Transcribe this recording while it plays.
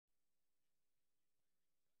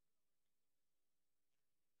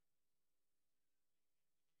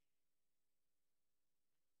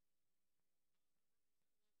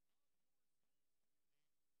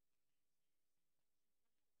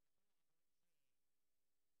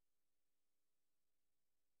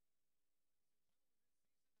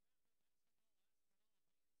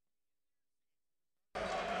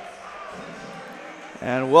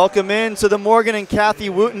And welcome in to the Morgan and Kathy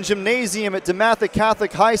Wooten Gymnasium at DeMatha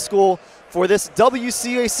Catholic High School for this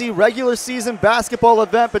WCAC regular season basketball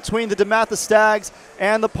event between the DeMatha Stags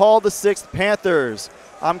and the Paul VI Panthers.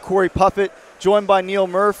 I'm Cory Puffett, joined by Neal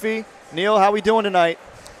Murphy. Neal, how we doing tonight?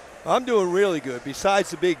 I'm doing really good. Besides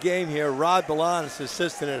the big game here, Rod Balanis,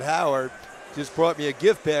 assistant at Howard, just brought me a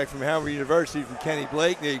gift bag from Howard University from Kenny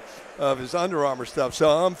Blakeney of his Under Armour stuff. So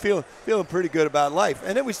I'm feeling pretty good about life.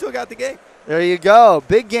 And then we still got the game. There you go.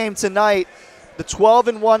 Big game tonight. The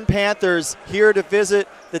 12-1 Panthers here to visit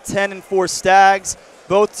the 10-4 Stags.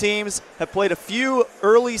 Both teams have played a few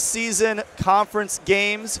early season conference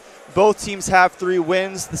games. Both teams have 3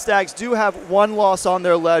 wins. The Stags do have 1 loss on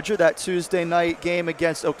their ledger, that Tuesday night game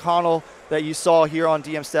against O'Connell that you saw here on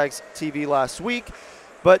DM Stags TV last week.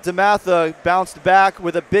 But DeMatha bounced back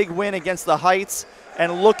with a big win against the Heights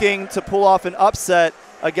and looking to pull off an upset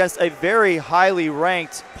against a very highly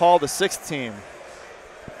ranked Paul VI team.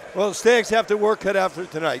 Well, the Stags have their work cut out for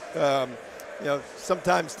tonight.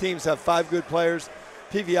 Sometimes teams have 5 good players.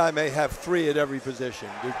 PVI may have 3 at every position.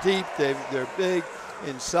 They're deep, they're big,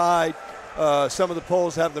 inside. Some of the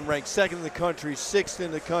polls have them ranked 2nd in the country, 6th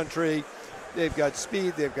in the country. They've got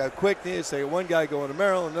speed, they've got quickness. They got one guy going to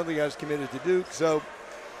Maryland, another guy's committed to Duke. So,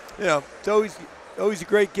 it's always a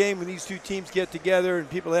great game when these 2 teams get together and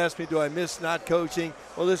people ask me, do I miss not coaching?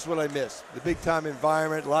 Well, this is what I miss. The big-time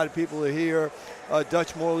environment. A lot of people are here.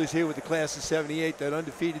 Dutch Morley's here with the class of 78, that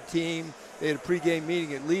undefeated team. They had a pregame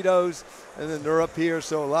meeting at Lido's, and then they're up here,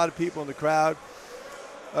 so a lot of people in the crowd.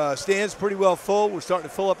 Stands pretty well full. We're starting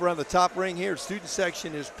to fill up around the top ring here. Student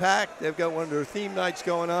section is packed. They've got one of their theme nights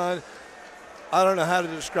going on. I don't know how to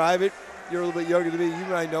describe it. You're a little bit younger than me. You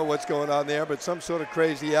might know what's going on there, but some sort of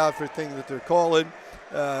crazy outfit thing that they're calling.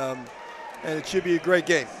 And it should be a great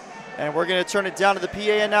game. And we're going to turn it down to the PA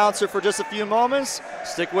announcer for just a few moments.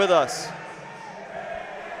 Stick with us.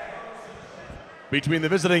 Between the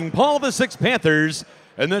visiting Paul VI Panthers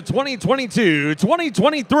and the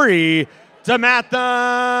 2022-2023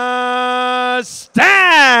 DeMatha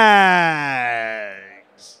Stags.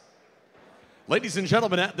 Ladies and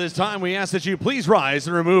gentlemen, at this time, we ask that you please rise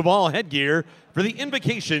and remove all headgear for the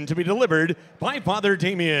invocation to be delivered by Father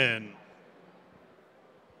Damien.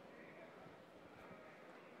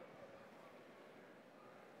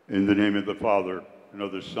 In the name of the Father, and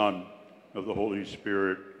of the Son, and of the Holy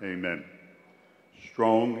Spirit, amen.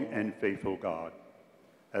 Strong and faithful God,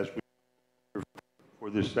 as we for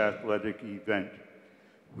this athletic event,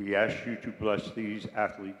 we ask you to bless these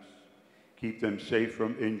athletes, keep them safe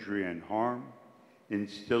from injury and harm,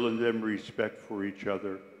 instill in them respect for each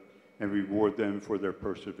other, and reward them for their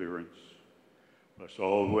perseverance. Bless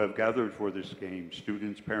all who have gathered for this game,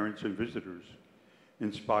 students, parents, and visitors.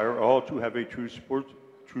 Inspire all to have a true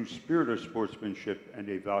spirit of sportsmanship and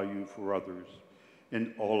a value for others.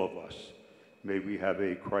 In all of us, may we have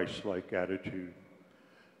a Christ-like attitude.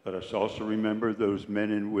 Let us also remember those men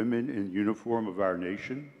and women in uniform of our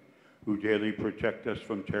nation who daily protect us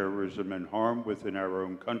from terrorism and harm within our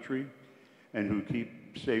own country, and who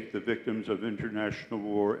keep safe the victims of international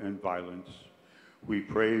war and violence. We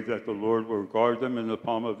pray that the Lord will guard them in the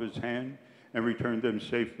palm of his hand and return them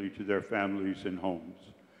safely to their families and homes.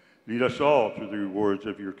 Lead us all to the rewards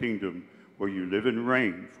of your kingdom, where you live and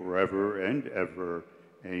reign forever and ever.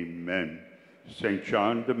 Amen. St.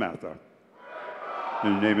 John DeMatha.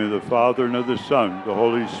 In the name of the Father, and of the Son, the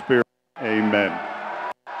Holy Spirit. Amen.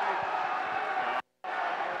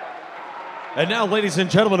 And now, ladies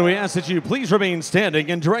and gentlemen, we ask that you please remain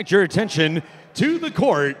standing and direct your attention to the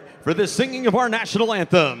court for the singing of our national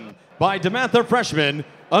anthem by DeMatha freshman,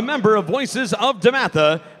 a member of Voices of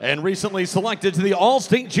DeMatha, and recently selected to the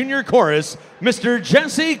All-State Junior Chorus, Mr.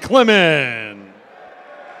 Jesse Clement.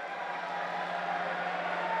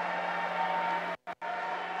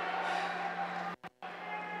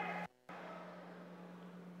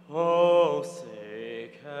 Oh,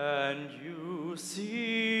 say, can you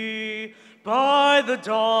see by the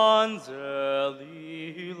dawn's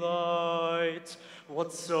early light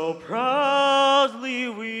what so proudly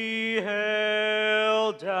we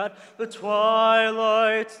hailed at the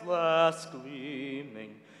twilight's last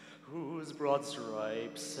gleaming, whose broad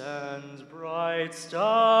stripes and bright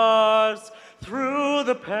stars through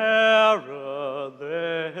the perilous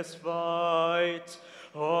fight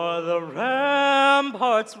o'er the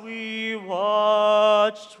ramparts we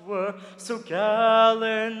watched were so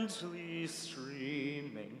gallantly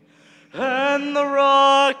streaming, and the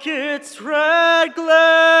rocket's red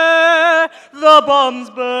glare, the bombs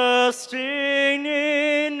bursting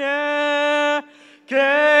in air,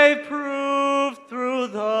 gave proof through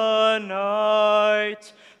the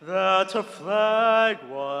night that but her flag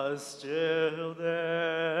was still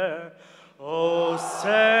there. Oh,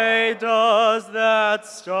 say does that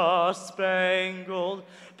star-spangled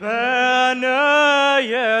banner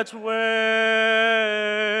yet wave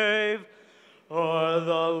o'er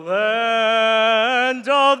the land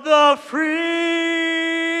of the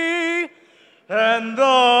free and the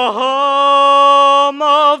home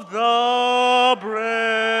of the brave.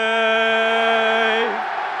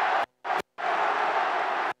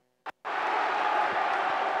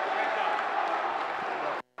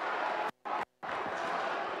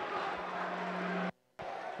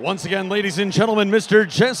 Once again, ladies and gentlemen, Mr.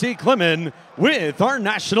 Jesse Clemon with our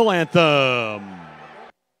national anthem.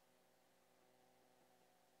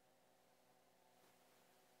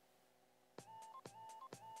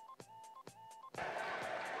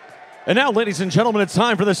 And now, ladies and gentlemen, it's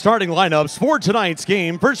time for the starting lineups for tonight's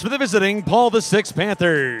game. First for the visiting Paul VI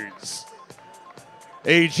Panthers.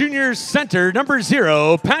 A junior center, number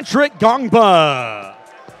 0, Patrick Gongba.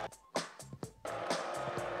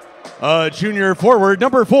 A junior forward,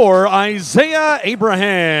 number 4, Isaiah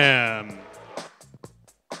Abraham.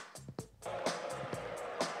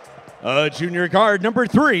 A junior guard, number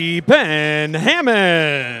 3, Ben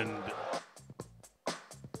Hammond.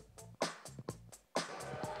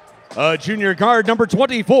 A junior guard, number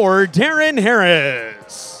 24, Darren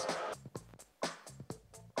Harris.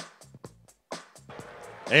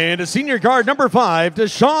 And a senior guard, number 5,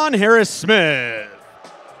 Deshaun Harris-Smith.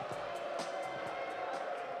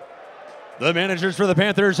 The managers for the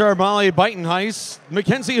Panthers are Molly Beitenheis,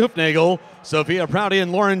 Mackenzie Hoofnagel, Sophia Prouty,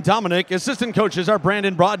 and Lauren Dominic. Assistant coaches are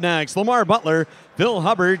Brandon Broadnax, Lamar Butler, Phil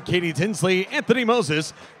Hubbard, Katie Tinsley, Anthony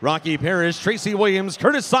Moses, Rocky Parrish, Tracy Williams,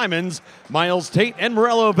 Curtis Simons, Miles Tate, and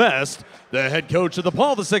Morello Vest. The head coach of the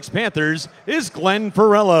Paul VI Panthers is Glenn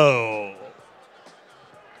Ferrello.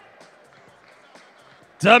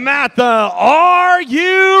 DeMatha, are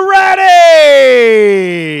you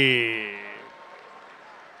ready?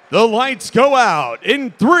 The lights go out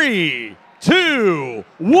in 3, 2,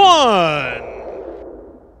 1.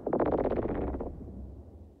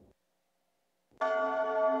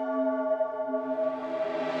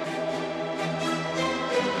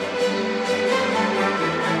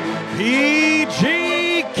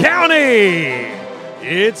 PG County.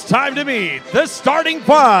 It's time to meet the starting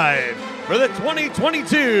 5 for the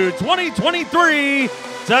 2022-2023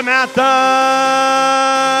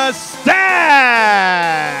 DeMatha Stags.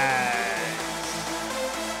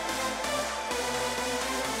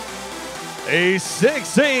 A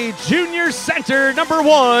 6'8" junior center, number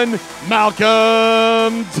 1,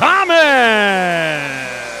 Malcolm Thomas.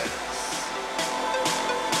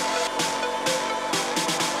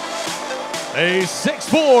 A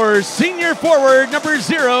 6'4" senior forward, number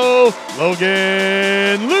 0,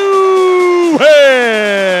 Logan Lewis.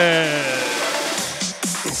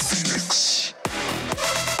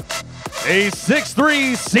 A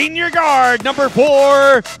 6'3" senior guard, number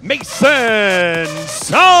 4, Mason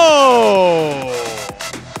So.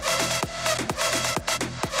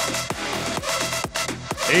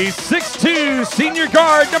 A 6'2" senior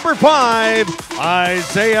guard, number 5,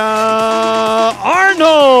 Isaiah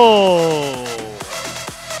Arnold.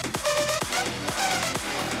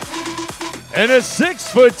 And a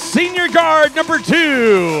 6-foot senior guard, number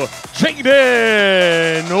 2,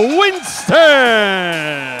 Jaden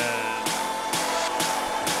Winston.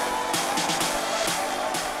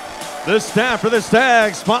 The staff for the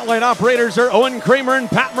Stags, spotlight operators are Owen Kramer and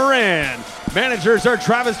Pat Moran. Managers are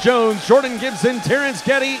Travis Jones, Jordan Gibson, Terrence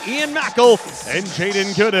Getty, Ian Mackle, and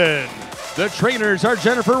Jaden Gooden. The trainers are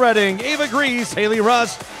Jennifer Redding, Ava Grease, Haley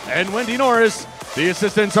Rust, and Wendy Norris. The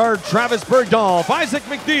assistants are Travis Bergdolf, Isaac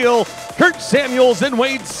McNeil, Kurt Samuels, and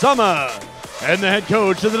Wade Summa. And the head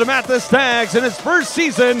coach of the DeMatha Stags in his first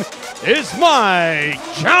season is Mike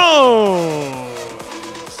Jones.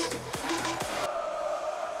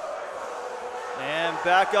 And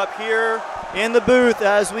back up here in the booth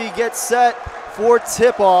as we get set for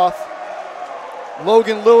tip-off.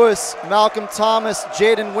 Logan Lewis, Malcolm Thomas,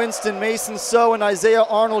 Jaden Winston, Mason So, and Isaiah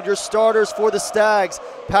Arnold, your starters for the Stags.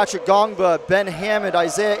 Patrick Gongba, Ben Hammond,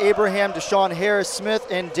 Isaiah Abraham, Deshaun Harris-Smith,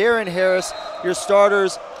 and Darren Harris, your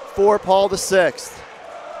starters for Paul VI.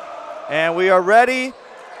 And we are ready,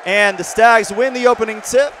 and the Stags win the opening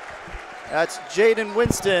tip. That's Jaden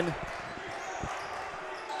Winston.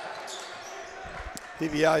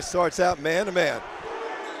 PVI starts out man-to-man.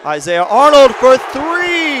 Isaiah Arnold for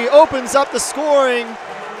 3 opens up the scoring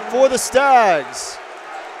for the Stags.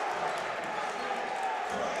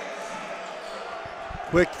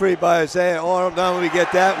 Quick free by Isaiah Arnold. Now when we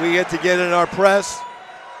get that, we get to get in our press.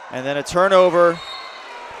 And then a turnover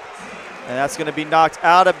And that's going to be knocked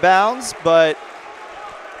out of bounds, but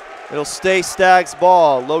it'll stay Stags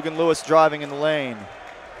ball. Logan Lewis driving in the lane.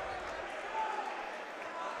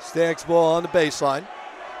 Stags ball on the baseline.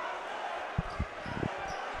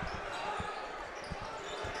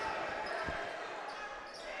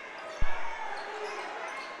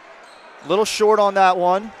 Little short on that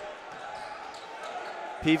one.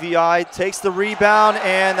 PVI takes the rebound,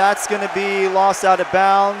 and that's going to be lost out of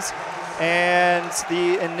bounds. And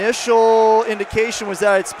the initial indication was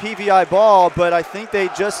that it's PVI ball, but I think they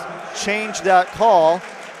just changed that call.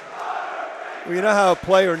 Well, you know how a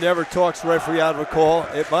player never talks the referee out of a call?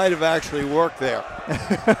 It might have actually worked there.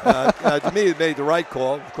 To me, it made the right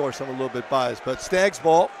call. Of course, I'm a little bit biased, but Stags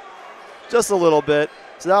ball. Just a little bit.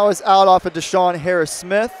 So that was out off of Deshaun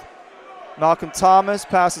Harris-Smith. Malcolm Thomas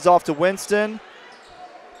passes off to Winston.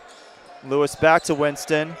 Lewis back to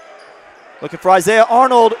Winston. Looking for Isaiah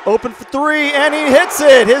Arnold, open for three, and he hits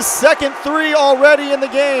it. His second three already in the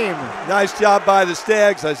game. Nice job by the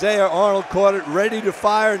Stags. Isaiah Arnold caught it, ready to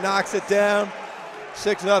fire, knocks it down.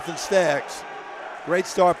 6-0 Stags. Great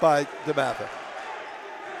start by DeMatha.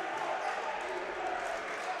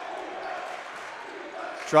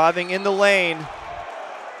 Driving in the lane.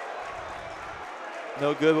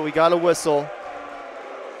 No good, but we got a whistle.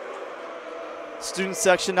 Student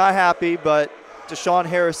section not happy, but Deshaun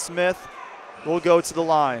Harris-Smith will go to the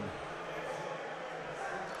line.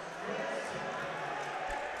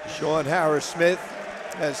 Deshaun Harris-Smith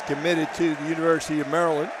has committed to the University of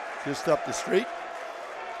Maryland, just up the street,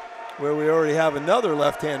 where we already have another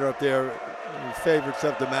left-hander up there, favorites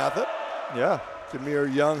of DeMatha. Yeah.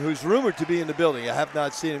 Jameer Young, who's rumored to be in the building. I have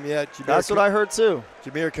not seen him yet. That's what I heard too.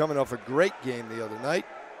 Jameer coming off a great game the other night.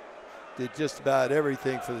 Did just about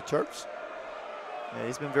everything for the Terps. Yeah,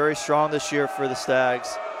 he's been very strong this year for the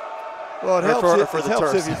Stags. Well, it helps, it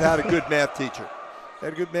helps if you've had a good math teacher.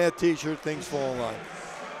 Had a good math teacher, things fall in line.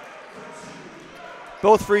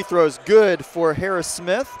 Both free throws good for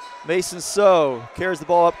Harris-Smith. Mason So carries the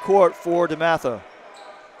ball up court for DeMatha.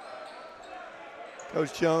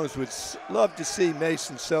 Coach Jones would love to see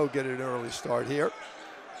Mason So get an early start here.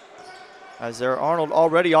 Isaiah Arnold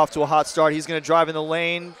already off to a hot start. He's going to drive in the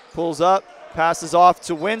lane, pulls up, passes off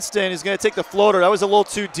to Winston. He's going to take the floater. That was a little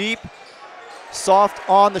too deep. Soft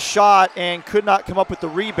on the shot and could not come up with the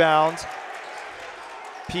rebound.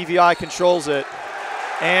 PVI controls it.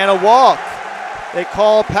 And a walk. They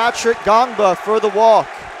call Patrick Gongba for the walk.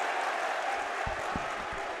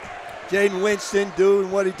 Jaden Winston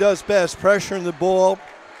doing what he does best, pressuring the ball,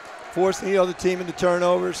 forcing the other team into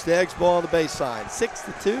turnovers. Stags ball on the baseline.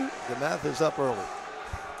 6-2. DeMatha's up early.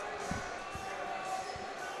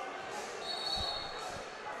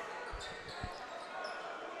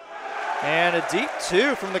 And a deep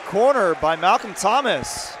two from the corner by Malcolm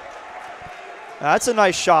Thomas. That's a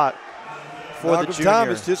nice shot for Malcolm the junior.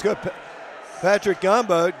 Thomas just got Patrick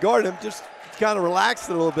Gongba, guard him, just kind of relaxed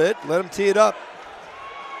it a little bit, let him tee it up.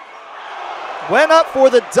 Went up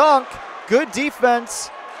for the dunk. Good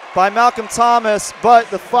defense by Malcolm Thomas, but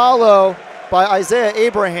the follow by Isaiah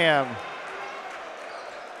Abraham.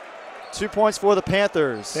 2 points for the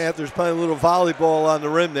Panthers. Panthers playing a little volleyball on the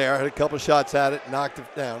rim there. Had a couple shots at it, knocked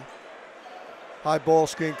it down. High ball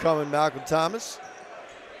screen coming, Malcolm Thomas.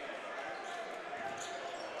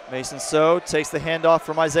 Mason So takes the handoff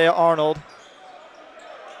from Isaiah Arnold.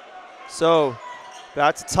 So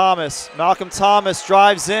back to Thomas. Malcolm Thomas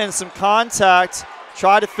drives in, some contact,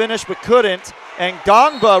 tried to finish but couldn't. And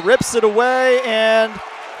Gongba rips it away, and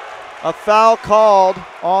a foul called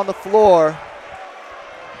on the floor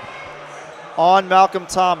on Malcolm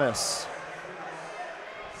Thomas.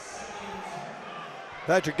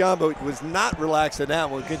 Patrick Gongba was not relaxed in that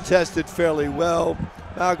one, contested fairly well.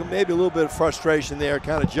 Malcolm, maybe a little bit of frustration there,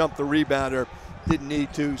 kind of jumped the rebounder, didn't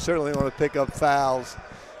need to, certainly want to pick up fouls,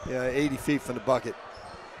 80 feet from the bucket.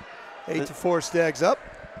 8-4 Stags up.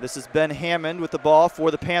 This is Ben Hammond with the ball for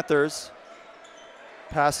the Panthers.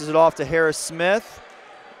 Passes it off to Harris-Smith.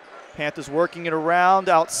 Panthers working it around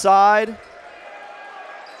outside.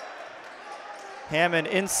 Hammond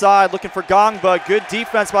inside looking for Gongba. Good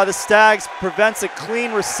defense by the Stags. Prevents a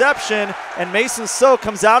clean reception, and Mason So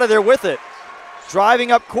comes out of there with it.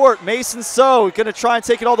 Driving up court, Mason So going to try and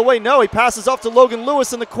take it all the way. No, he passes off to Logan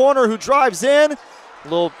Lewis in the corner, who drives in.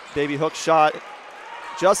 Little baby hook shot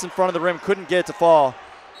just in front of the rim. Couldn't get it to fall.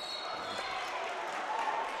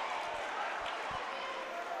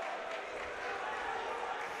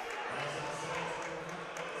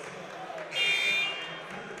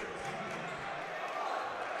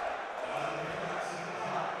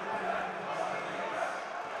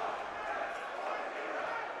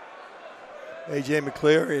 A.J.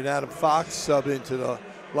 McCleary and Adam Fox sub into the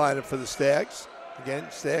lineup for the Stags. Again,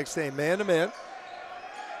 Stags staying man-to-man.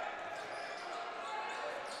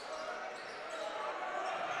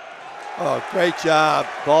 Oh, great job.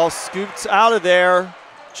 Ball scooped out of there.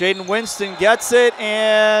 Jaden Winston gets it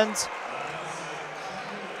and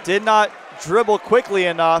did not dribble quickly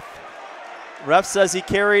enough. Ref says he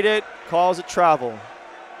carried it, calls it travel.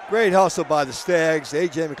 Great hustle by the Stags.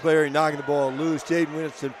 A.J. McCleary knocking the ball loose. Jaden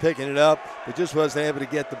Winston picking it up, but just wasn't able to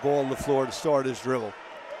get the ball on the floor to start his dribble.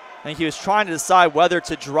 I think he was trying to decide whether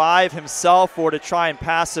to drive himself or to try and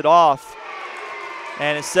pass it off.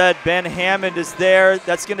 And instead, Ben Hammond is there.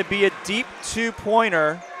 That's going to be a deep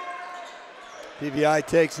two-pointer. PVI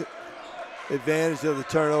takes advantage of the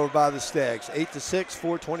turnover by the Stags. 8-6,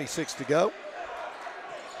 4:26 to go.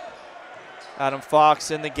 Adam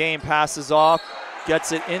Fox in the game, passes off,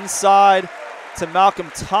 gets it inside to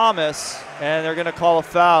Malcolm Thomas, and they're going to call a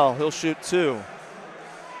foul. He'll shoot two.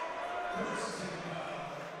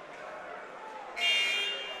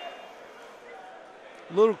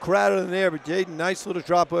 A little crowded in there, but Jaden, nice little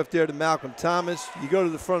drop off there to Malcolm Thomas. You go to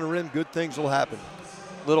the front of the rim, good things will happen.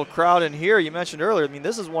 Little crowd in here. You mentioned earlier, I mean,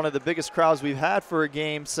 this is one of the biggest crowds we've had for a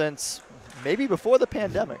game since maybe before the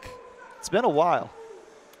pandemic. It's been a while.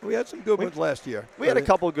 We had some good ones last year. We had a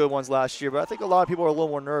couple of good ones last year, but I think a lot of people are a little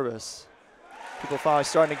more nervous. People finally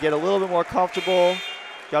starting to get a little bit more comfortable.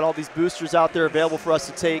 Got all these boosters out there available for us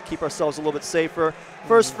to take, keep ourselves a little bit safer.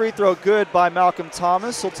 First free throw good by Malcolm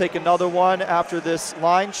Thomas. He'll take another one after this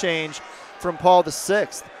line change from Paul VI.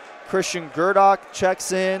 Christian Gerdock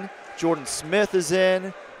checks in. Jordan Smith is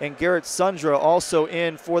in. And Garrett Sundra also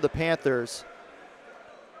in for the Panthers.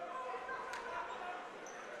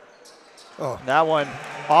 Oh. That one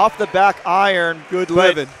off the back iron. Good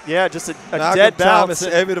living. Yeah, just a Malcolm dead Thomas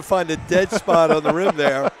bounce. able to find a dead spot on the rim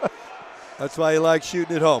there. That's why he likes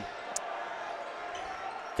shooting at home.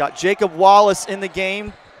 Got Jacob Wallace in the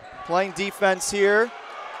game, playing defense here.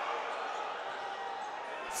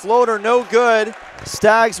 Floater no good.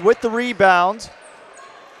 Stags with the rebound.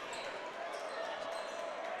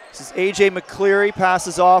 This is A.J. McCleary,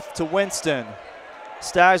 passes off to Winston.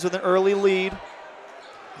 Stags with an early lead.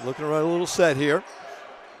 Looking to run a little set here.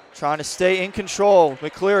 Trying to stay in control.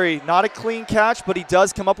 McCleary, not a clean catch, but he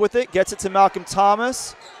does come up with it. Gets it to Malcolm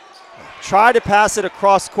Thomas. Tried to pass it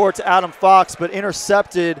across court to Adam Fox, but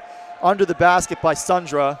intercepted under the basket by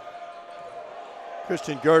Sundra.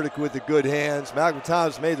 Christian Gerdick with the good hands. Malcolm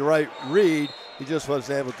Thomas made the right read. He just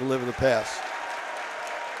wasn't able to deliver the pass.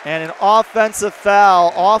 And an offensive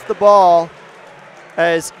foul off the ball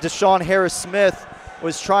as Deshaun Harris-Smith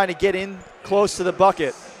was trying to get in close to the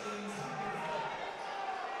bucket.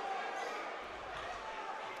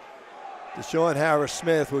 Deshaun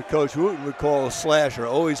Harris-Smith, what Coach Wooten would call a slasher,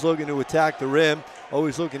 always looking to attack the rim,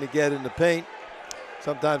 always looking to get in the paint.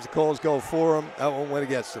 Sometimes the calls go for him. That one went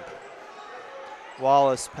against him.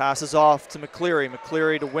 Wallace passes off to McCleary.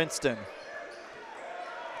 McCleary to Winston.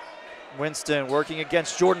 Winston working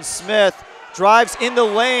against Jordan Smith. Drives in the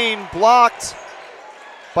lane, blocked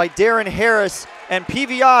by Darren Harris. And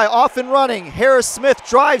PVI off and running. Harris-Smith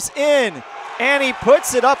drives in, and he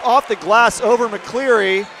puts it up off the glass over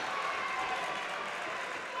McCleary.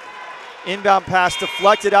 Inbound pass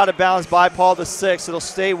deflected out of bounds by Paul VI. It'll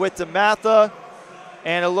stay with DeMatha,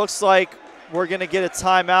 and it looks like we're going to get a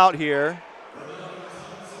timeout here.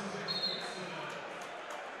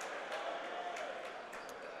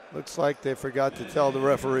 Looks like they forgot to tell the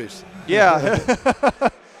referees. Yeah.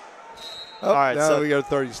 All right, now so we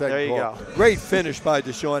got a 30-second there you call. go. Great finish by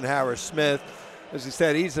Deshaun Harris-Smith. As he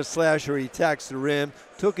said, he's a slasher. He attacks the rim,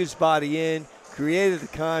 took his body in, created the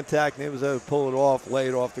contact, and he was able to pull it off, lay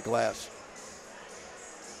it off the glass.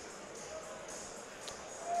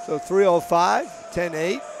 So 3:05,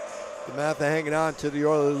 10-8. DeMatha hanging on to the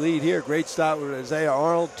early lead here. Great start with Isaiah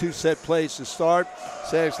Arnold. 2 set plays to start.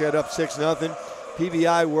 Sags got up 6-0.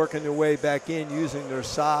 PVI working their way back in, using their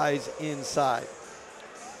size inside.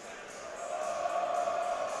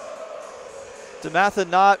 DeMatha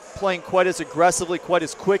not playing quite as aggressively, quite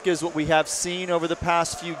as quick as what we have seen over the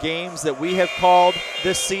past few games that we have called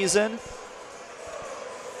this season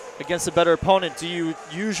against a better opponent. Do you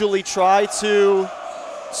usually try to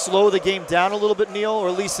slow the game down a little bit, Neal, or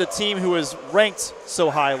at least a team who is ranked so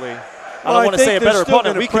highly? I don't want to say a better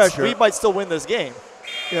opponent. We might still win this game.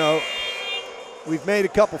 You know, we've made a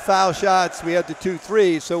couple foul shots. We had the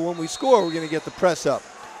 2-3, so when we score, we're going to get the press up.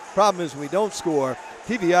 Problem is when we don't score,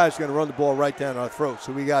 PVI is going to run the ball right down our throat,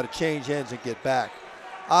 so we got to change ends and get back.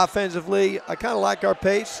 Offensively, I kind of like our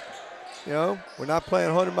pace. You know, we're not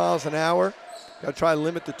playing 100 miles an hour. Got to try to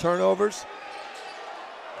limit the turnovers.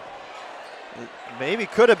 Maybe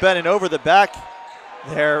could have been an over the back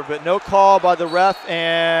there, but no call by the ref,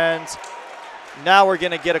 and now we're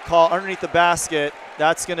going to get a call underneath the basket.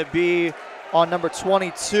 That's going to be on number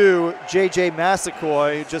 22, J.J.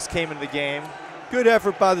 Massaquoi, who just came into the game. Good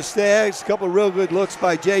effort by the Stags. A couple of real good looks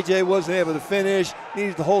by J.J. Wasn't able to finish.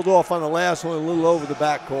 Needed to hold off on the last one, a little over the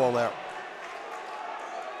back call there.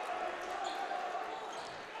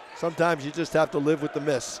 Sometimes you just have to live with the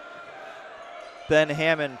miss. Ben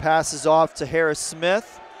Hammond passes off to Harris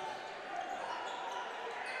Smith.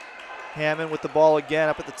 Hammond with the ball again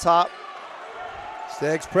up at the top.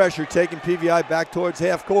 Stags pressure taking PVI back towards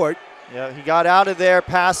half court. Yeah, he got out of there,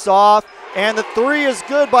 passed off, and the three is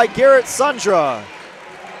good by Garrett Sundra.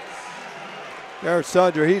 Garrett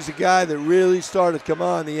Sundra, he's a guy that really started to come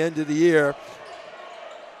on the end of the year.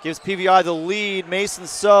 Gives PVI the lead. Mason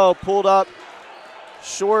So pulled up,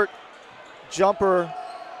 short jumper,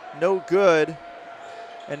 no good.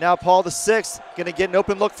 And now Paul VI going to get an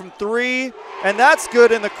open look from three, and that's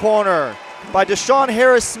good in the corner by Deshaun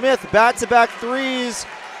Harris-Smith. Back-to-back threes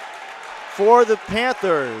for the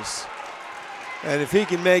Panthers. And if he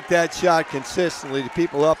can make that shot consistently, the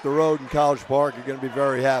people up the road in College Park are going to be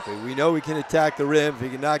very happy. We know he can attack the rim. If he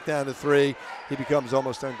can knock down the three, he becomes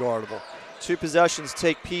almost unguardable. 2 possessions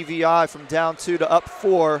take PVI from down 2 to up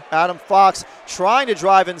 4. Adam Fox trying to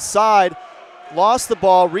drive inside, lost the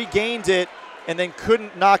ball, regained it, and then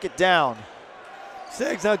couldn't knock it down.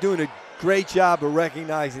 Stags not doing a great job of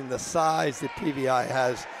recognizing the size that PVI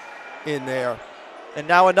has in there. And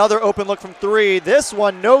now another open look from 3. This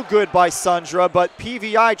one no good by Sundra, but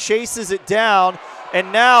PVI chases it down,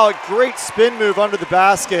 and now a great spin move under the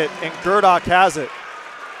basket, and Gerdock has it.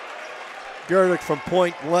 Gerdock from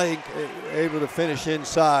point blank, able to finish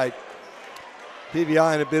inside.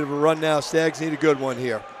 PVI in a bit of a run now. Stags need a good one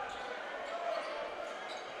here.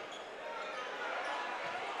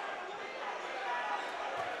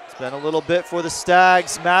 Been a little bit for the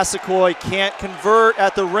Stags. Massaquoi can't convert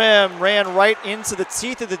at the rim, ran right into the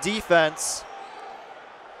teeth of the defense.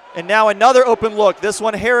 And now another open look. This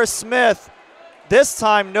one Harris Smith, this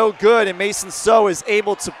time no good, and Mason So is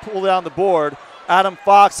able to pull down the board. Adam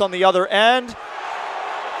Fox on the other end.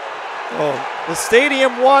 Oh, the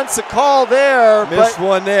stadium wants a call there. Missed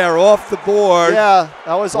one there, off the board. Yeah,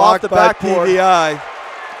 that was off the backboard. PVI.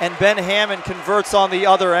 And Ben Hammond converts on the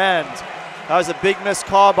other end. That was a big missed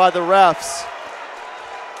call by the refs.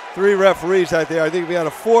 3 referees out there. I think if we had a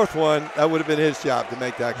 4th one, that would have been his job to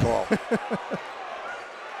make that call.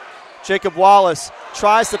 Jacob Wallace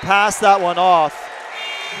tries to pass that one off.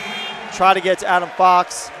 Try to get to Adam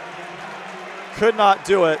Fox. Could not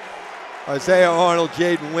do it. Isaiah Arnold,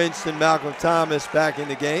 Jaden Winston, Malcolm Thomas back in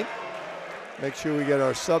the game. Make sure we get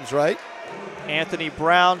our subs right. Anthony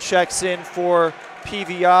Brown checks in for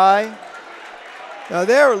PVI. Now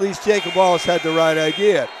there, at least Jacob Wallace had the right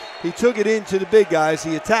idea. He took it into the big guys.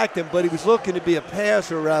 He attacked them, but he was looking to be a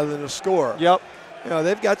passer rather than a scorer. Yep. You know,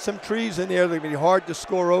 they've got some trees in there. They're going to be hard to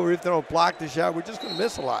score over if they don't block the shot. We're just going to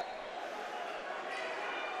miss a lot.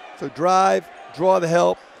 So drive, draw the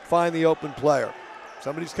help, find the open player.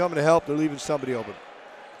 Somebody's coming to help. They're leaving somebody open.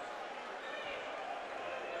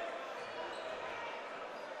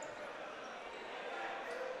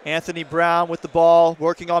 Anthony Brown with the ball,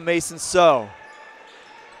 working on Mason So.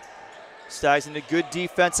 Stags in a good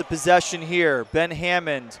defensive possession here. Ben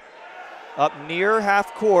Hammond up near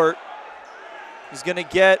half court. He's going to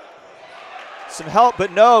get some help,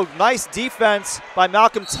 but no. Nice defense by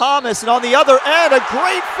Malcolm Thomas. And on the other end, a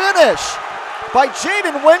great finish by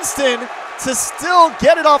Jaden Winston to still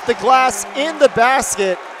get it off the glass in the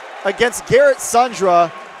basket against Garrett Sundra.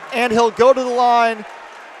 And he'll go to the line.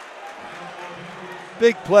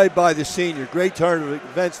 Big play by the senior. Great turn of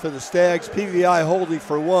events for the Stags. PVI holding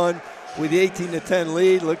for 1 with the 18-10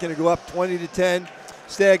 lead, looking to go up 20-10.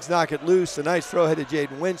 Stags knock it loose. A nice throw headed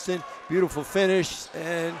Jaden Winston. Beautiful finish.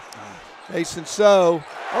 And Mason So.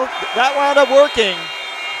 Oh, that wound up working.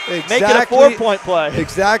 Make it a 4-point play.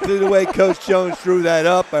 Exactly the way Coach Jones drew that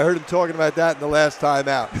up. I heard him talking about that in the last time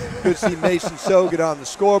out. Good to see Mason So get on the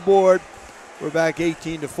scoreboard. We're back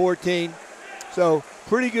 18-14. So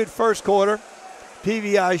pretty good first quarter.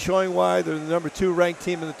 PVI showing why they're the number 2 ranked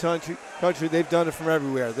team in the country. They've done it from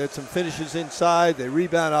everywhere. They had some finishes inside. They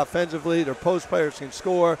rebound offensively. Their post players can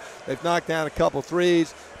score. They've knocked down a couple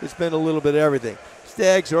threes. It's been a little bit of everything.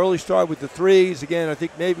 Stags early start with the threes. Again, I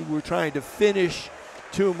think maybe we're trying to finish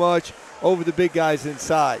too much over the big guys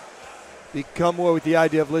inside. We come more with the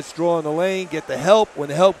idea of let's draw in the lane, get the help. When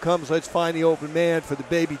the help comes, let's find the open man for the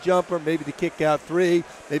baby jumper, maybe the kick out 3,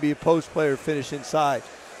 maybe a post player finish inside.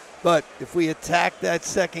 But if we attack that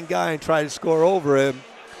second guy and try to score over him,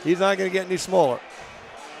 he's not going to get any smaller.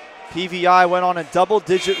 PVI went on a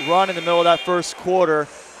double-digit run in the middle of that first quarter.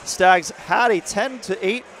 Stags had a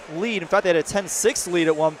 10-8 lead. In fact, they had a 10-6 lead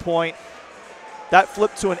at one point. That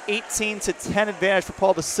flipped to an 18-10 advantage for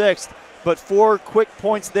Paul VI. But 4 quick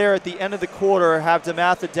points there at the end of the quarter have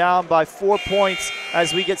DeMatha down by 4 points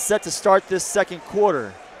as we get set to start this second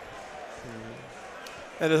quarter.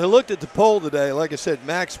 And as I looked at the poll today, like I said,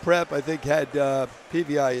 Max Prep, I think, had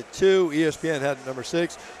PVI at 2. ESPN had it number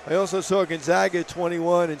 6. I also saw Gonzaga at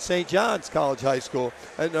 21 and St. John's College High School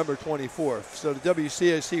at number 24. So the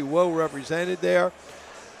WCAC well represented there.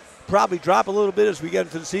 Probably drop a little bit as we get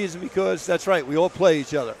into the season because that's right, we all play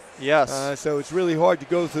each other. Yes. So it's really hard to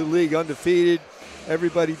go through the league undefeated.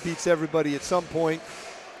 Everybody beats everybody at some point,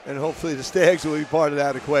 and hopefully the Stags will be part of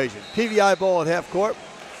that equation. PVI ball at half court,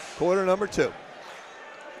 quarter number 2.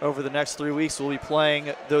 Over the next 3 weeks, we'll be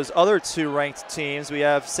playing those other 2 ranked teams. We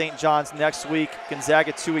have St. John's next week,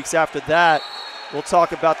 Gonzaga 2 weeks after that. We'll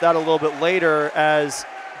talk about that a little bit later as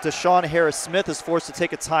Deshaun Harris-Smith is forced to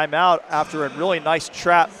take a timeout after a really nice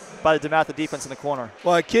trap by the DeMatha defense in the corner.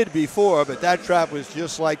 Well, I kid before, but that trap was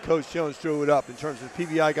just like Coach Jones drew it up in terms of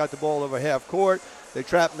PVI got the ball over half court. They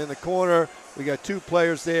trapped him in the corner. We got 2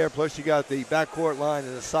 players there, plus you got the backcourt line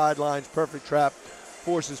and the sidelines. Perfect trap.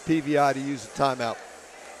 Forces PVI to use the timeout.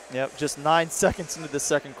 Yep, just 9 seconds into the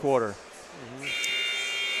second quarter.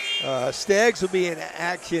 Stags will be in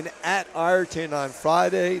action at Ireton on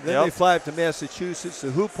Friday. Then they fly up to Massachusetts.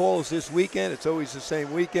 The Hoop Ball is this weekend. It's always the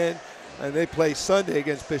same weekend. And they play Sunday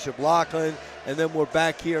against Bishop Loughlin. And then we're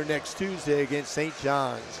back here next Tuesday against St.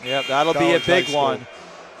 John's. Yep, that'll be a big one.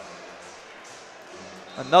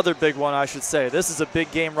 Another big one, I should say. This is a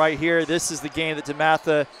big game right here. This is the game that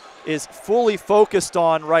DeMatha is fully focused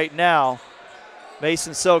on right now.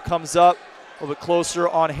 Mason So comes up a little bit closer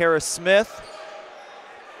on Harris-Smith.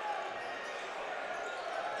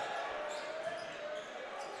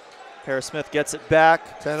 Harris-Smith gets it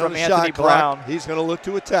back from Anthony Brown. He's going to look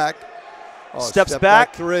to attack. Steps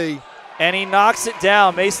back 3. And he knocks it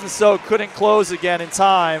down. Mason So couldn't close again in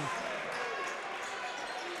time.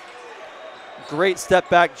 Great step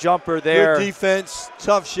back jumper there. Good defense,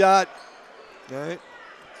 tough shot. All right.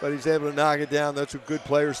 But he's able to knock it down. That's what good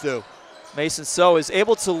players do. Mason So is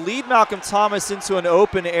able to lead Malcolm Thomas into an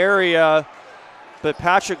open area, but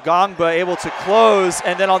Patrick Gongba able to close.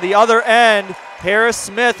 And then on the other end,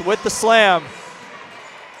 Harris-Smith with the slam.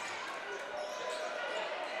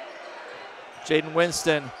 Jaden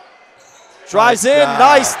Winston drives in,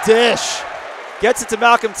 nice dish. Gets it to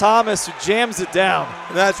Malcolm Thomas, who jams it down.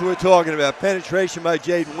 And that's what we're talking about. Penetration by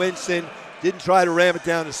Jaden Winston. Didn't try to ram it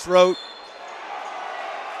down his throat.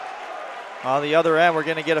 On the other end, we're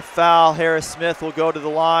going to get a foul. Harris-Smith will go to the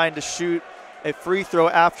line to shoot a free throw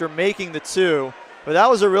after making the 2. But that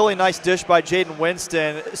was a really nice dish by Jaden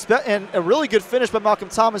Winston, and a really good finish by Malcolm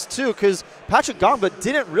Thomas, too, because Patrick Gongba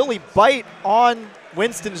didn't really bite on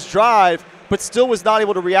Winston's drive, but still was not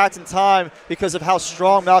able to react in time because of how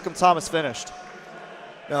strong Malcolm Thomas finished.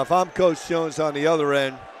 Now, if I'm Coach Jones on the other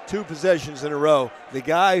end, 2 possessions in a row, the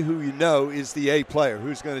guy who you know is the A player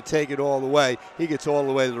who's going to take it all the way. He gets all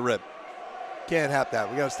the way to the rim. Can't have that.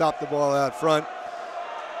 We got to stop the ball out front.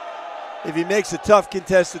 If he makes a tough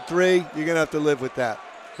contested 3, you're going to have to live with that.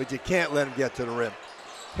 But you can't let him get to the rim.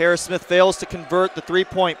 Harris-Smith fails to convert the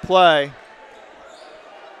 3-point play.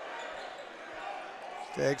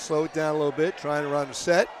 Stags slow it down a little bit, trying to run the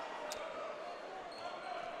set.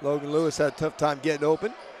 Logan Lewis had a tough time getting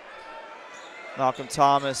open. Malcolm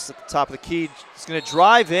Thomas at the top of the key is going to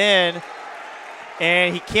drive in,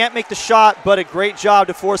 and he can't make the shot, but a great job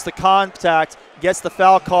to force the contact. Gets the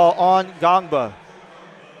foul call on Gongba.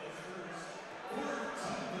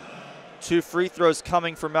 2 free throws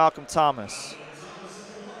coming for Malcolm Thomas.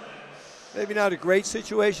 Maybe not a great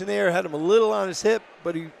situation there. Had him a little on his hip,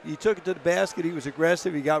 but he took it to the basket. He was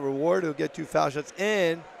aggressive. He got rewarded. He'll get 2 foul shots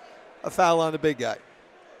and a foul on the big guy.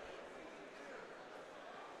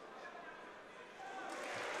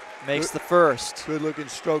 Makes the first. Good looking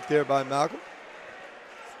stroke there by Malcolm.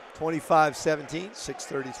 25-17,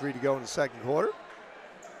 6:33 to go in the second quarter.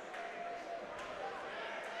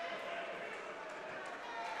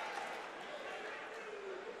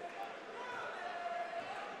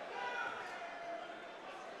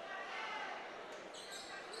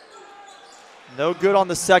 No good on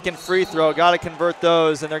the second free throw. Got to convert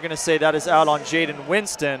those, and they're going to say that is out on Jaden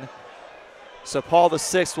Winston. So Paul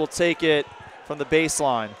VI will take it from the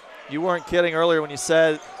baseline. You weren't kidding earlier when you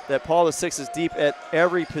said that Paul VI is deep at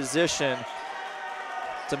every position.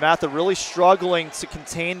 DeMatha really struggling to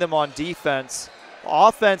contain them on defense.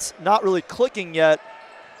 Offense not really clicking yet,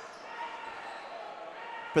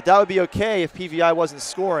 but that would be okay if PVI wasn't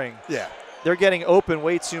scoring. Yeah. they're getting open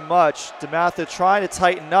way too much. DeMatha trying to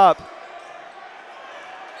tighten up.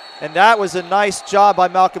 And that was a nice job by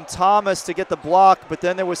Malcolm Thomas to get the block, but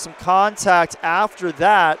then there was some contact after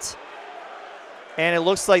that. And it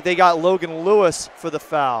looks like they got Logan Lewis for the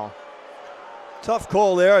foul. Tough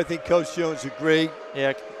call there. I think Coach Jones agreed.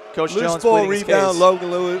 Yeah, Coach Loose Jones ball pleading his rebound. case.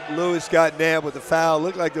 Logan Lewis got nabbed with the foul.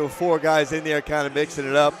 Looked like there were 4 guys in there kind of mixing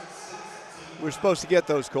it up. We're supposed to get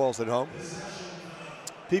those calls at home.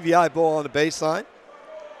 PVI ball on the baseline.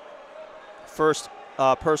 First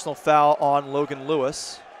personal foul on Logan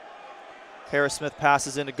Lewis. Harris Smith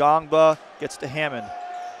passes into Gongba, gets to Hammond.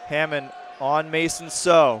 Hammond on Mason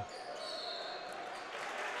So.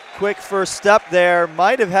 Quick first step there,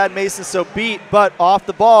 might have had Mason So beat, but off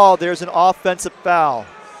the ball, there's an offensive foul.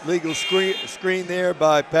 Legal screen there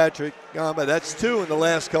by Patrick Gongba. That's 2 in the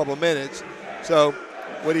last couple of minutes. So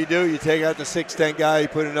what do? You take out the 6'10 guy, you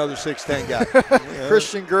put another 6'10 guy.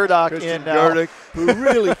 Christian Gerdak in now. Gerdak, who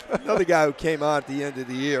really, another guy who came on at the end of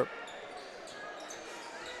the year.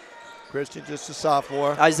 Christian, just a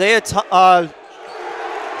sophomore. Isaiah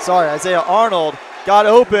Arnold got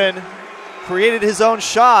open, created his own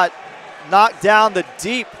shot, knocked down the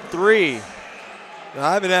deep 3. Now,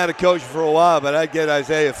 I haven't had a coach for a while, but I'd get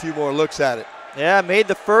Isaiah a few more looks at it. Yeah, made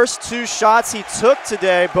the first 2 shots he took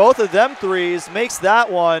today, both of them threes, makes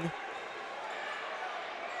that one.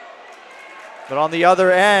 But on the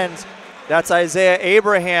other end, that's Isaiah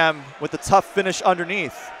Abraham with the tough finish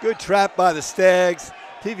underneath. Good trap by the Stags.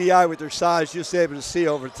 PVI with their size just able to see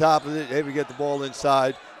over the top of it, able to get the ball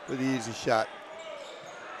inside with the easy shot.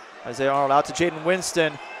 Isaiah Arnold out to Jaden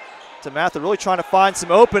Winston. DeMatha really trying to find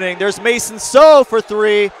some opening. There's Mason So for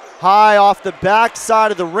 3, high off the back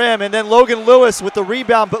side of the rim, and then Logan Lewis with the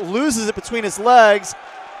rebound but loses it between his legs.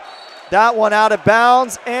 That one out of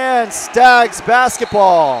bounds, and Stags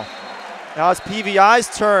basketball. Now it's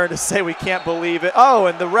PVI's turn to say we can't believe it. Oh,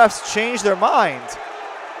 and the refs changed their mind.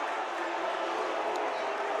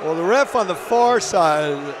 Well, the ref on the far side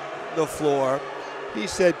of the floor, he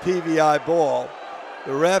said PVI ball.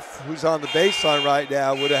 The ref who's on the baseline right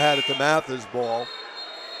now would have had it DeMatha's ball.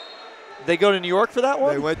 They go to New York for that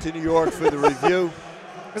one? They went to New York for the review.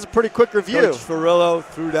 It was a pretty quick review. Coach Ferrillo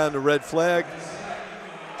threw down the red flag.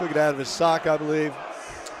 Took it out of his sock, I believe.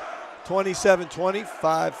 27-20,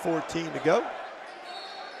 5:14 to go.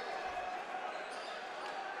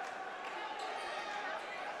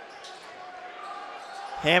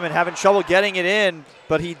 Hammond having trouble getting it in,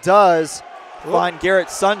 but he does find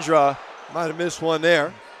Garrett Sundra. Might have missed one there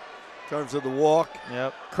in terms of the walk.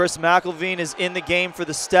 Yep. Chris McElveen is in the game for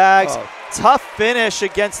the Stags. Oh. Tough finish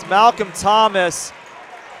against Malcolm Thomas.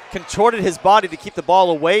 Contorted his body to keep the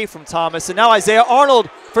ball away from Thomas. And now Isaiah Arnold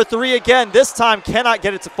for 3 again. This time cannot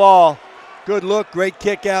get it to fall. Good look, great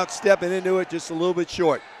kick out, stepping into it, just a little bit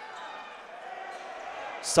short.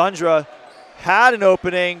 Sundra had an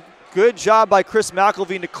opening. Good job by Chris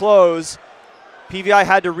McElveen to close. PVI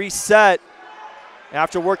had to reset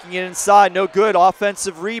after working it inside. No good.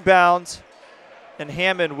 Offensive rebound. And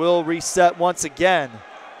Hammond will reset once again.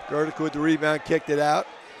 Gerdak with the rebound, kicked it out.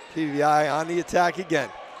 PVI on the attack again.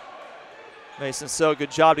 Mason So,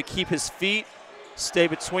 good job to keep his feet, stay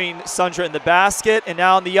between Sundra and the basket. And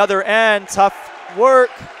now on the other end, tough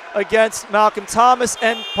work against Malcolm Thomas.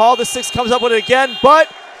 And Paul the Sixth comes up with it again, but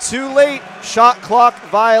too late. Shot clock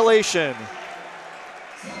violation.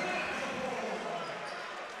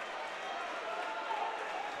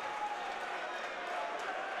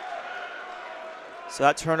 So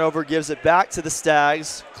that turnover gives it back to the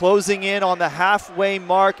Stags, closing in on the halfway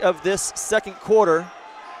mark of this second quarter.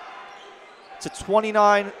 It's a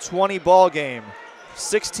 29-20 ball game.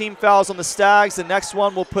 16 fouls on the Stags. The next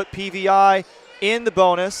one will put PVI in the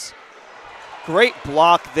bonus. Great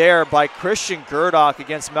block there by Christian Gerdak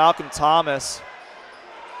against Malcolm Thomas.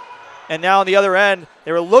 And now on the other end,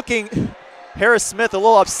 they were looking, Harris Smith a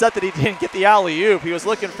little upset that he didn't get the alley-oop. He was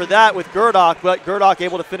looking for that with Gerdak, but Gerdak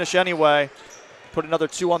able to finish anyway. Put another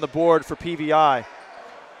 2 on the board for PVI.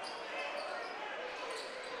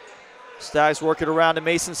 Stags work it around to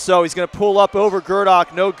Mason So. He's going to pull up over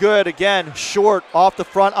Gerdak. No good. Again, short off the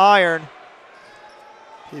front iron.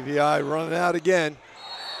 PVI running out again.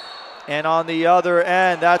 And on the other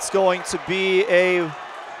end, that's going to be a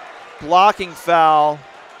blocking foul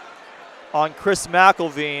on Chris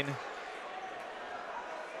McElveen.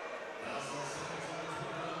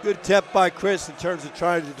 Good attempt by Chris in terms of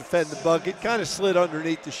trying to defend the bucket. Kind of slid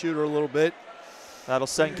underneath the shooter a little bit. That'll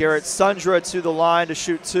send Garrett Sundra to the line to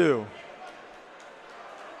shoot 2.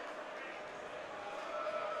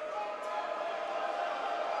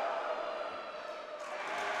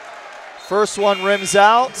 First one rims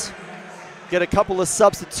out. get a couple of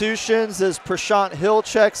substitutions as Prashant Hill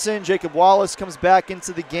checks in. Jacob Wallace comes back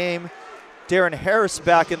into the game. Darren Harris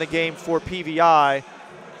back in the game for PVI.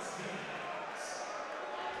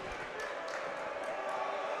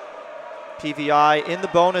 PVI in the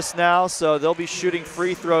bonus now, so they'll be shooting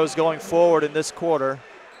free throws going forward in this quarter.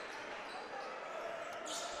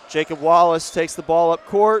 Jacob Wallace takes the ball up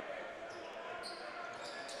court.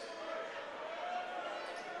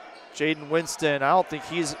 Jaden Winston, I don't think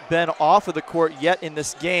he's been off of the court yet in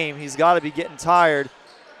this game. He's got to be getting tired.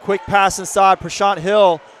 Quick pass inside, Prashant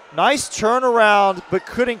Hill. Nice turnaround, but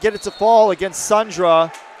couldn't get it to fall against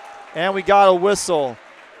Sundra. And we got a whistle.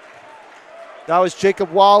 That was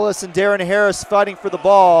Jacob Wallace and Darren Harris fighting for the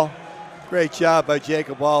ball. Great job by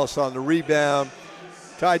Jacob Wallace on the rebound.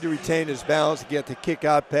 Tried to retain his balance to get the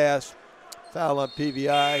kick-out pass. Foul on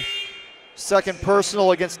PVI. Second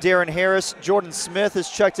personal against Darren Harris. Jordan Smith has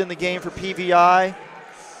checked in the game for PVI.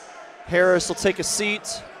 Harris will take a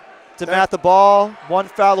seat. DeMatha ball. One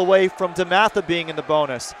foul away from DeMatha being in the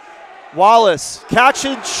bonus. Wallace, catch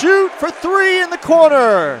and shoot for three in the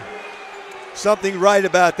corner. Something right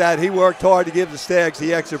about that. He worked hard to give the Stags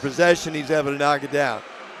the extra possession. He's able to knock it down.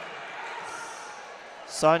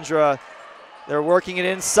 Sundra, they're working it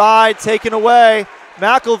inside, taken away.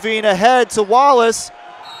 McElveen ahead to Wallace.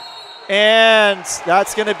 And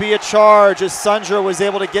that's going to be a charge as Sundra was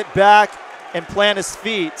able to get back and plant his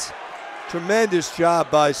feet. Tremendous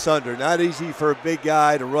job by Sundra. Not easy for a big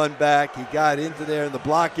guy to run back. He got into there in the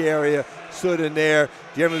block area, stood in there.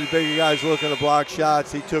 Generally, the bigger guys looking to block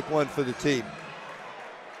shots. He took one for the team.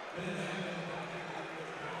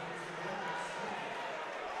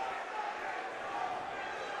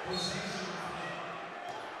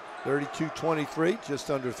 (32-23),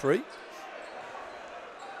 just under three.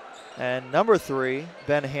 And number three,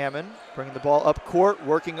 Ben Hammond, bringing the ball up court,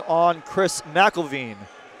 working on Chris McElveen.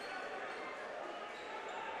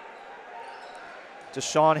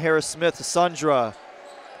 Deshaun Harris-Smith to Sundra.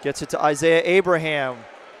 Gets it to Isaiah Abraham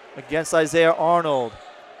against Isaiah Arnold.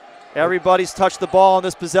 Everybody's touched the ball on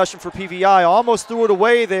this possession for PVI. Almost threw it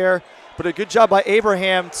away there, but a good job by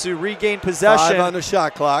Abraham to regain possession. 5 on the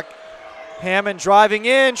shot clock. Hammond driving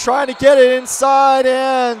in, trying to get it inside,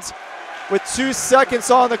 and with 2 seconds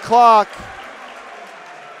on the clock.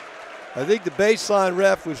 I think the baseline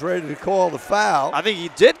ref was ready to call the foul. I think he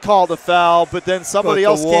did call the foul, but then somebody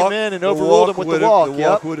else came in and overruled him with the walk. The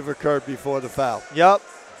walk would have occurred before the foul. Yep.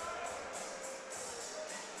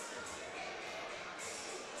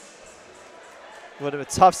 Would have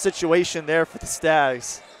been a tough situation there for the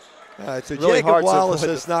Stags. So really Jacob Wallace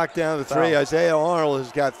has knocked down the three. Foul. Isaiah Arnold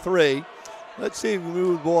has got 3. Let's see if we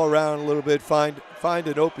move the ball around a little bit, find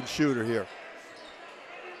an open shooter here.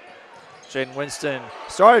 Jaden Winston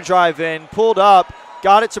started to drive in, pulled up,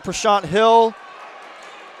 got it to Prashant Hill.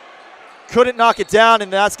 Couldn't knock it down,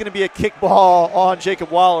 and that's going to be a kick ball on Jacob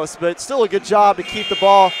Wallace, but still a good job to keep the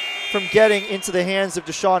ball from getting into the hands of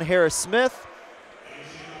Deshaun Harris-Smith.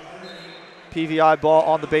 PVI ball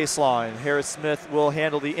on the baseline. Harris-Smith will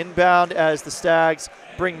handle the inbound as the Stags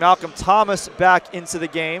bring Malcolm Thomas back into the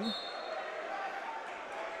game.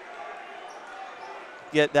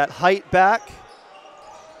 Get that height back.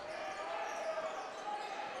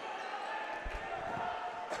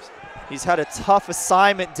 He's had a tough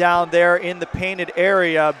assignment down there in the painted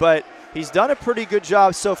area, but he's done a pretty good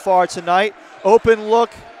job so far tonight. Open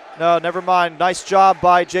look. No, never mind. Nice job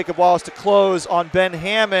by Jacob Wallace to close on Ben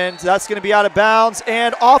Hammond. That's going to be out of bounds,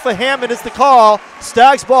 and off of Hammond is the call.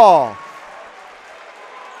 Stags ball.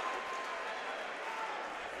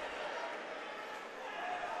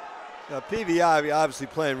 Now, PVI obviously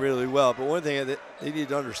playing really well, but one thing that they need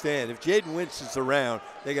to understand, if Jaden Winston's around,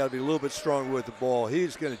 they got to be a little bit stronger with the ball.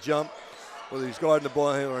 He's going to jump, whether he's guarding the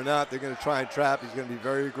ball or not. They're going to try and trap. He's going to be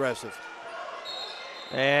very aggressive.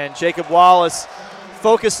 And Jacob Wallace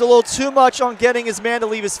focused a little too much on getting his man to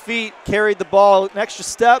leave his feet, carried the ball an extra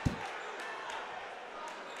step,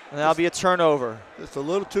 and that'll be a turnover. Just a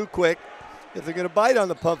little too quick. If they're going to bite on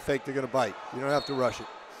the pump fake, they're going to bite. You don't have to rush it.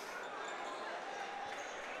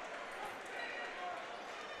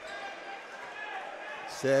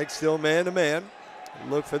 Stags still man-to-man.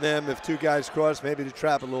 Look for them if two guys cross, maybe to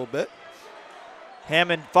trap a little bit.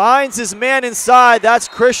 Hammond finds his man inside. That's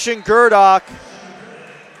Christian Gerdock.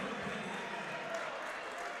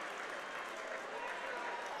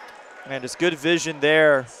 And it's good vision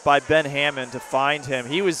there by Ben Hammond to find him.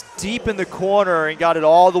 He was deep in the corner and got it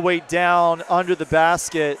all the way down under the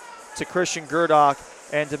basket to Christian Gerdock.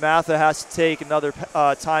 And DeMatha has to take another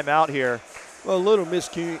timeout here. Well, a little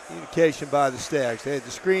miscommunication by the Stags. They had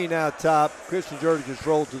the screen out top. Christian Gerdock just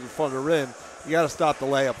rolled to the front of the rim. You got to stop the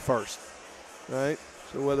layup first, right?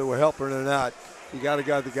 So whether we're helping or not, you got to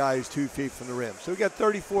guard the guy who's 2 feet from the rim. So we got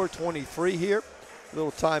 34-23 here. A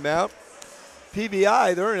little timeout.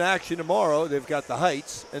 PBI, they're in action tomorrow. They've got the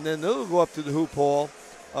Heights, and then they'll go up to the Hoop Hall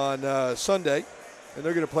on Sunday, and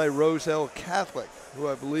they're going to play Roselle Catholic, who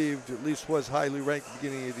I believe at least was highly ranked at the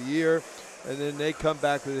beginning of the year. And then they come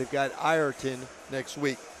back and they've got Ireton next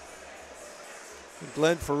week. And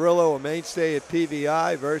Glenn Ferrillo, a mainstay at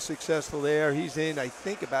PVI, very successful there. He's in, I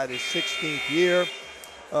think, about his 16th year.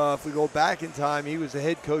 If we go back in time, he was the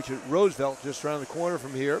head coach at Roosevelt, just around the corner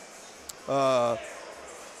from here,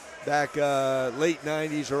 back late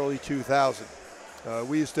 90s, early 2000.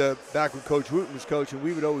 We used to, back when Coach Wooten was coaching,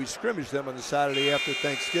 we would always scrimmage them on the Saturday after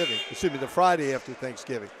Thanksgiving. Excuse me, the Friday after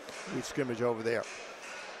Thanksgiving. We'd scrimmage over there.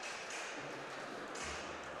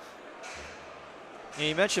 And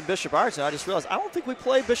you mentioned Bishop Ireton. I just realized I don't think we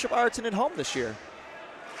played Bishop Ireton at home this year.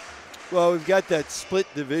 Well, we've got that split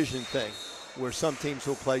division thing where some teams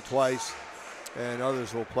will play twice and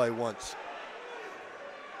others will play once.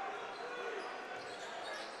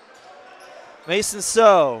 Mason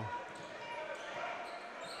So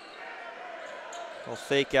will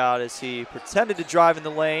fake out as he pretended to drive in the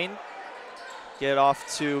lane. Get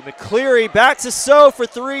off to McCleary. Back to So for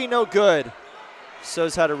three. No good.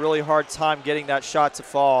 So's had a really hard time getting that shot to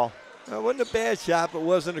fall. It wasn't a bad shot, but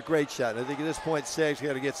wasn't a great shot. I think at this point, Stag's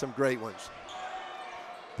got to get some great ones.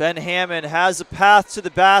 Ben Hammond has a path to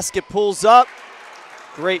the basket, pulls up.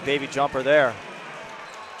 Great baby jumper there.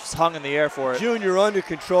 Just hung in the air for it. Junior under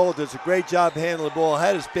control, does a great job handling the ball.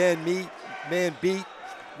 Had his man beat,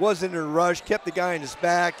 wasn't in a rush, kept the guy in his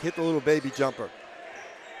back, hit the little baby jumper.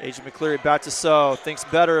 Agent McCleary back to So, thinks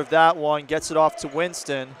better of that one, gets it off to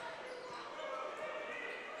Winston.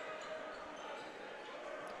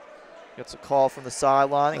 Gets a call from the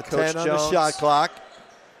sideline, and Coach 10 on Jones the shot clock.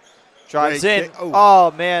 drives Great in. kick.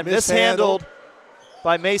 Oh man, mishandled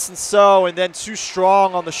by Mason So, and then too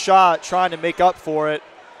strong on the shot, trying to make up for it.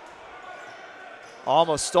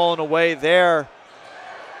 Almost stolen away there.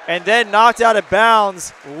 And then knocked out of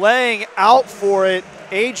bounds, laying out for it.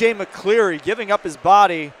 A.J. McCleary giving up his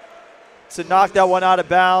body to knock that one out of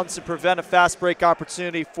bounds to prevent a fast break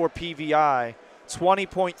opportunity for PVI.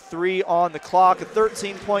 20.3 on the clock, a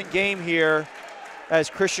 13-point game here as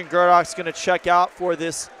Christian Gerdock's going to check out for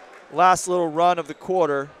this last little run of the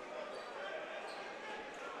quarter.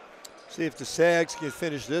 See if the Sags can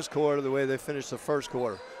finish this quarter the way they finished the first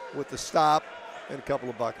quarter, with the stop and a couple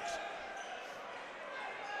of buckets.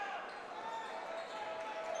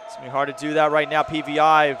 It's going to be hard to do that right now.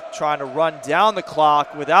 PVI trying to run down the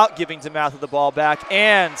clock without giving DeMatha the ball back.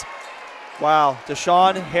 And, wow,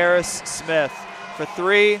 Deshaun Harris-Smith for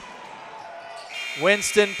three.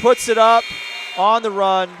 Winston puts it up on the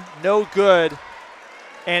run, no good.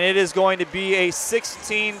 And it is going to be a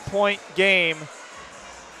 16-point game.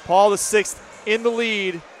 Paul VI in the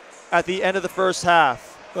lead at the end of the first half.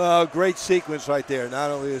 Great sequence right there.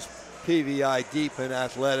 Not only is PVI deep and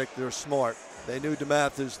athletic, they're smart. They knew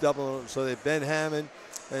DeMatha's doubling, so they Ben Hammond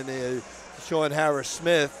and they Deshaun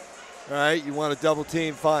Harris-Smith. All right, you want a double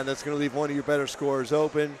team, fine. That's going to leave one of your better scorers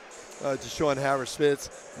open. Deshaun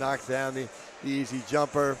Harris-Smith knocked down the easy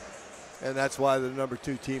jumper, and that's why they're the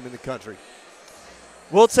 #2 team in the country.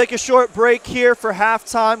 We'll take a short break here for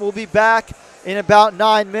halftime. We'll be back in about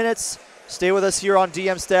 9 minutes. Stay with us here on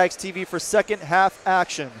DM Stags TV for second half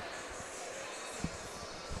action.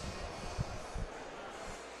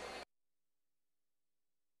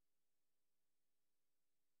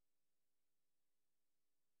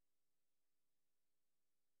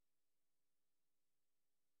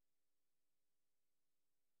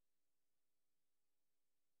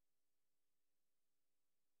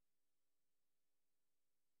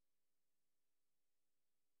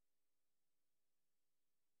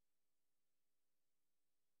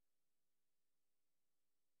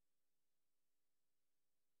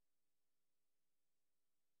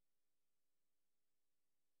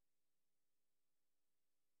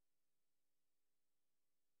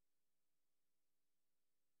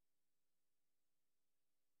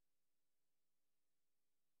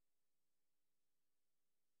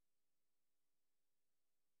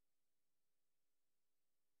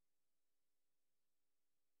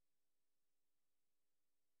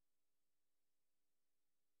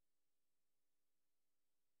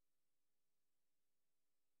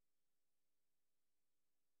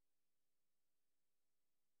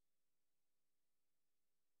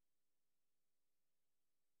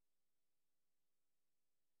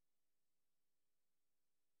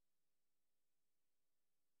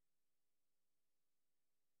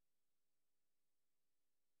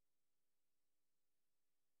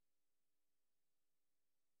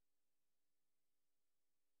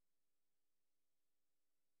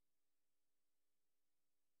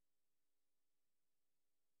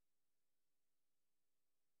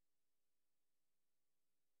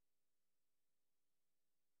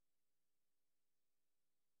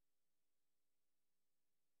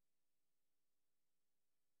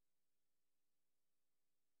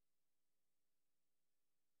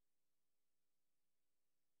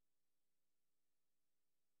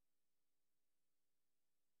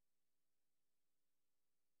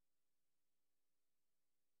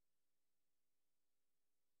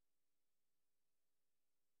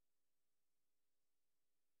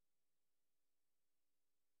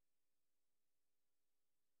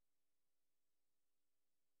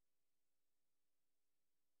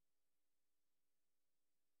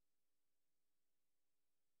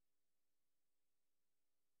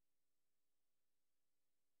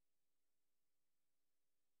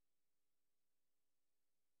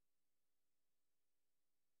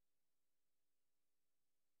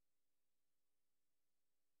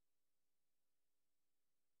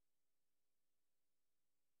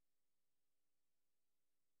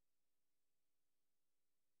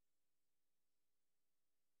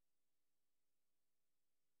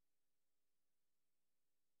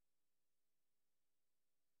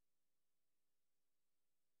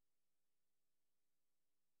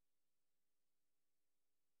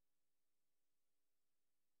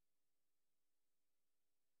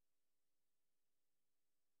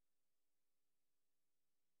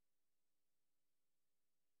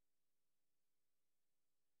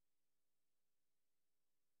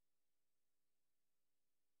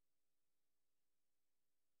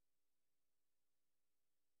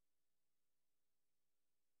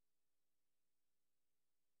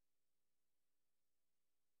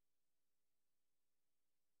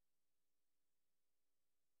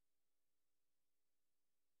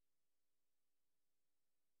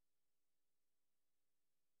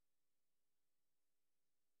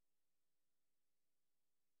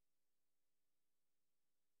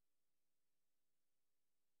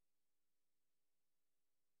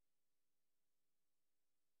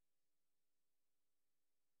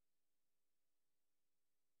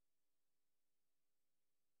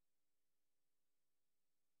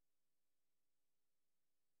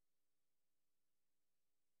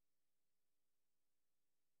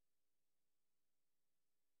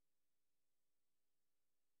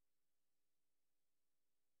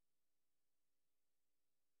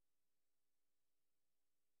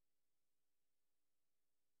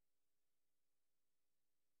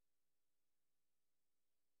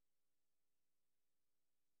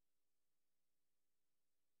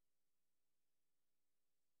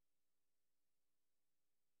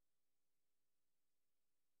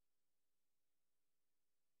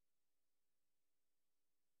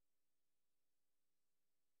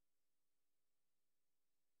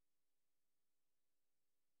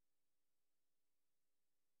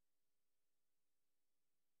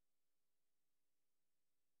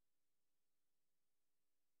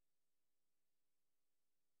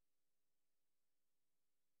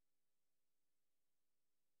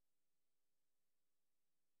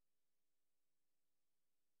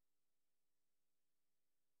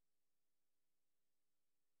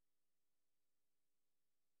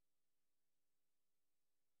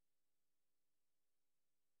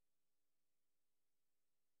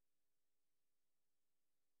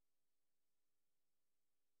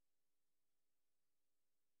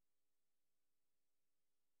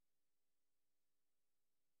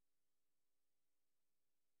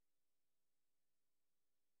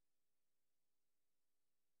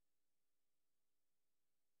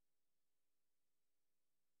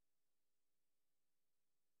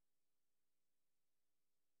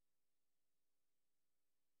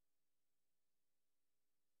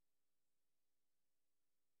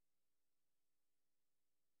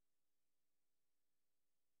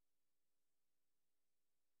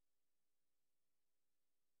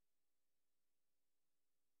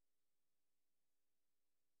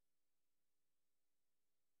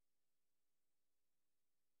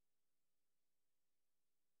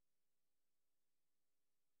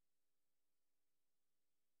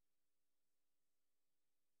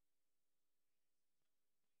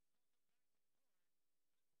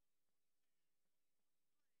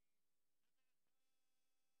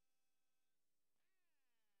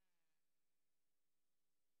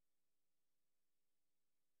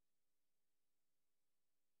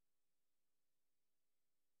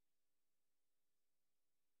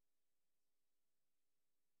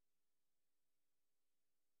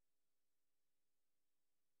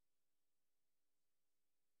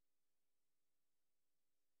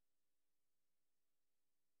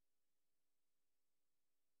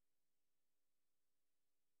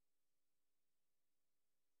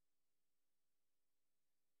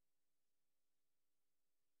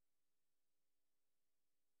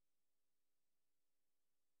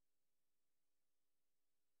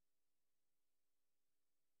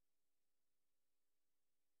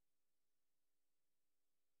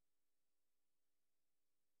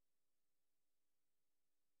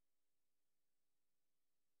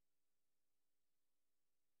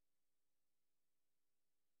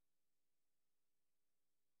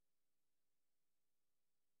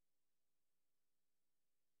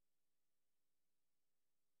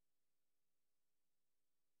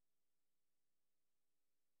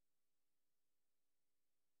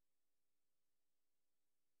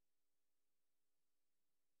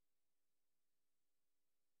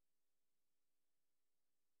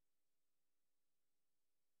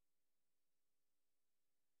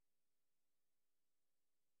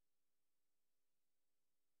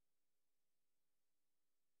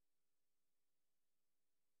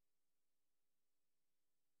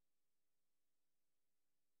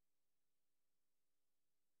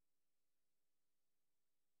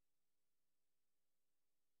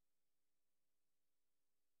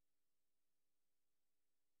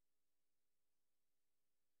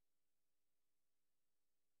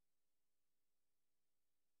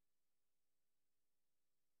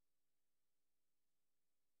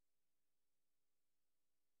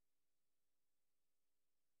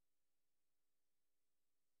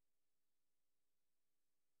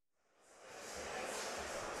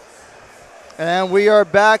 And we are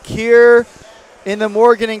back here in the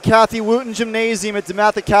Morgan and Kathy Wooten Gymnasium at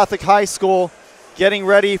DeMatha Catholic High School, getting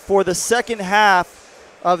ready for the second half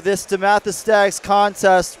of this DeMatha Stags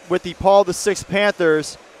contest with the Paul VI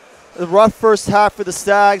Panthers. The rough first half for the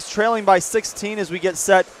Stags, trailing by 16 as we get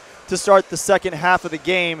set to start the second half of the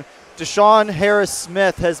game. Deshaun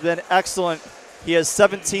Harris-Smith has been excellent. He has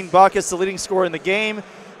 17 buckets, the leading scorer in the game.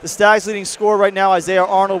 The Stags' leading scorer right now, Isaiah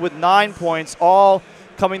Arnold, with 9 points, all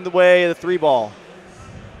coming the way of the three ball.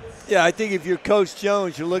 Yeah, I think if you're Coach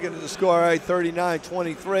Jones, you're looking at the score, all right,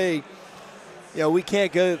 39-23. We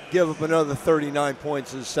can't give up another 39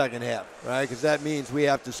 points in the second half, right? Because that means we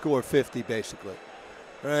have to score 50, basically,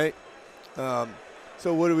 right?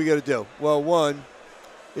 So what are we going to do? Well, one,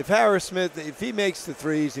 if Harris-Smith, if he makes the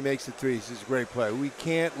threes, he makes the threes. He's a great player. We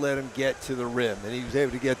can't let him get to the rim, and he was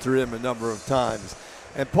able to get to the rim a number of times.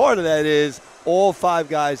 And part of that is all 5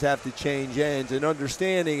 guys have to change ends, and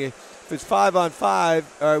understanding if it's 5-on-5,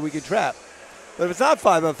 all right, we can trap. But if it's not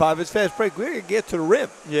 5-on-5, it's fast break. We're going to get to the rim.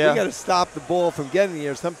 Yeah. We got to stop the ball from getting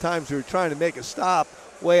there. Sometimes we're trying to make a stop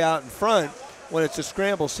way out in front when it's a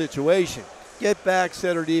scramble situation. Get back,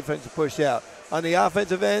 set our defense, and push out. On the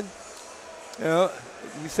offensive end,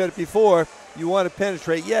 we said it before, you want to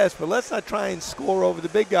penetrate, yes, but let's not try and score over the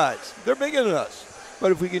big guys. They're bigger than us.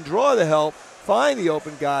 But if we can draw the help, find the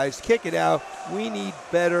open guys, kick it out, we need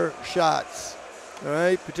better shots. All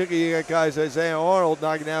right, particularly you got guys like Isaiah Arnold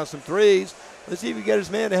knocking down some threes. Let's see if we get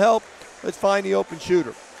his man to help. Let's find the open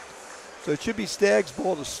shooter. So it should be Stags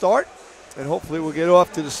ball to start, and hopefully we'll get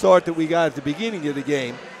off to the start that we got at the beginning of the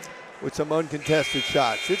game with some uncontested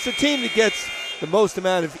shots. It's a team that gets the most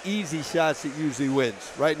amount of easy shots that usually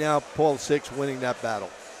wins. Right now, Paul VI winning that battle.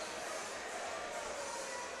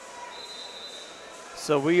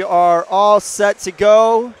 So we are all set to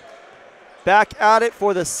go. Back at it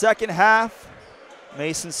for the second half.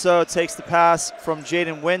 Mason So takes the pass from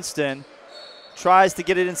Jaden Winston. Tries to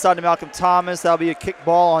get it inside to Malcolm Thomas. That'll be a kick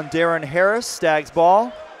ball on Darren Harris, Stags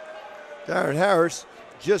ball. Darren Harris,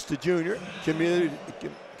 just a junior,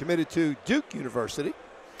 committed to Duke University.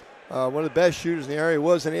 One of the best shooters in the area,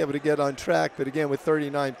 wasn't able to get on track, but again, with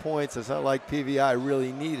 39 points, it's not like PVI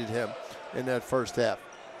really needed him in that first half.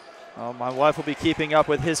 My wife will be keeping up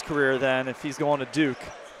with his career then if he's going to Duke.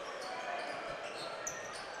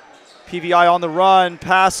 PVI on the run,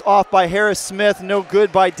 pass off by Harris-Smith, no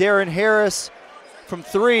good by Darren Harris from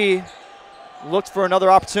 3. Looked for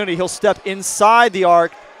another opportunity. He'll step inside the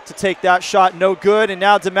arc to take that shot, no good. And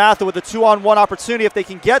now DeMatha with a 2-on-1 opportunity if they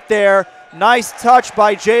can get there. Nice touch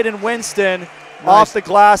by Jaden Winston, off the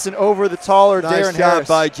glass and over the taller Darren Harris. Nice job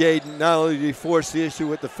by Jaden. Not only did he force the issue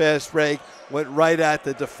with the fast break, went right at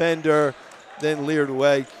the defender, then leered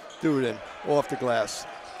away, threw it in, off the glass.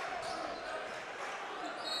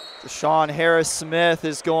 Deshaun Harris-Smith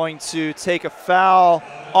is going to take a foul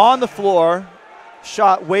on the floor.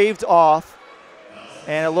 Shot waved off,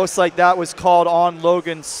 and it looks like that was called on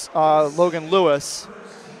Logan Lewis.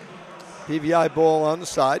 PVI ball on the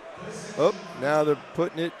side. Oh, now they're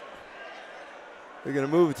putting it. They're going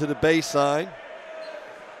to move it to the baseline.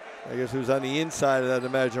 I guess it was on the inside of that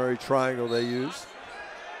imaginary triangle they used.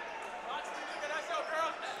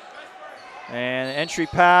 And entry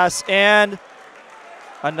pass and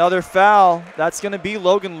another foul. That's going to be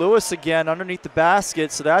Logan Lewis again underneath the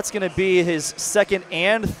basket. So that's going to be his second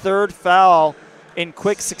and third foul in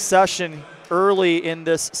quick succession early in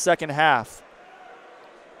this second half.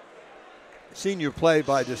 Senior play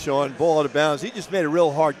by Deshaun, ball out of bounds. He just made a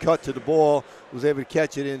real hard cut to the ball, was able to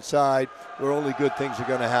catch it inside where only good things are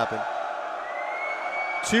going to happen.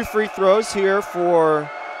 2 free throws here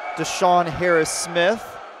for Deshaun Harris-Smith.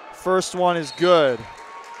 First one is good.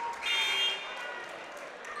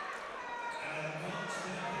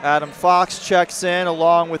 Adam Fox checks in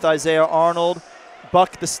along with Isaiah Arnold.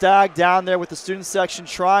 Buck the Stag down there with the student section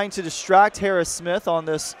trying to distract Harris-Smith on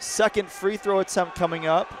this second free throw attempt coming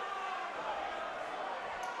up.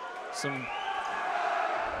 Some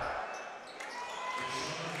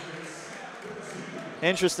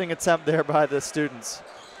interesting attempt there by the students.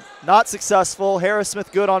 Not successful.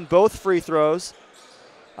 Harris-Smith good on both free throws.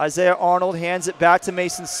 Isaiah Arnold hands it back to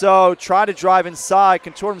Mason So. Try to drive inside,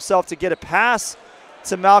 contort himself to get a pass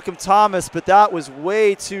to Malcolm Thomas, but that was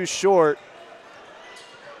way too short.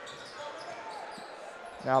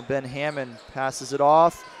 Now Ben Hammond passes it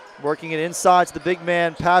off, working it inside to the big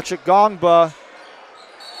man, Patrick Gongba.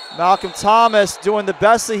 Malcolm Thomas doing the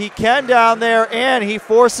best that he can down there, and he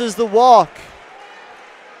forces the walk.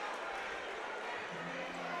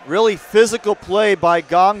 Really physical play by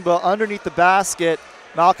Gongba underneath the basket.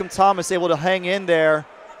 Malcolm Thomas able to hang in there,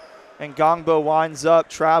 and Gongba winds up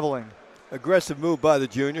traveling. Aggressive move by the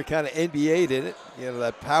junior, kind of NBA'd in it. You know,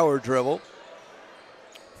 that power dribble.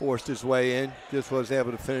 Forced his way in, just wasn't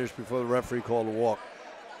able to finish before the referee called a walk.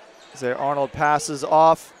 There, Arnold passes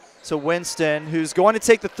off to Winston, who's going to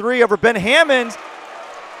take the three over Ben Hammond.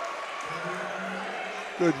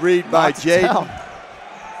 Good read by Jaden.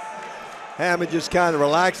 Hammond just kind of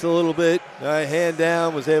relaxed a little bit. Hand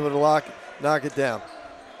down, was able to knock it down.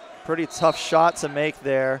 Pretty tough shot to make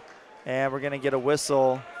there. And we're going to get a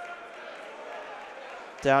whistle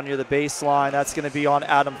down near the baseline. That's going to be on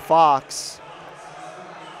Adam Fox.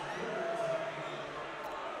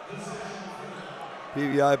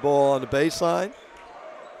 PVI ball on the baseline.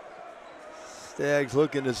 Stags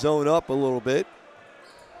looking to zone up a little bit.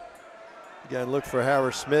 Again, look for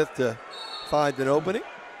Harris Smith to find an opening.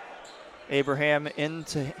 Abraham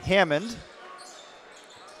into Hammond.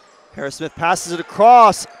 Harris Smith passes it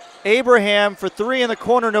across. Abraham for three in the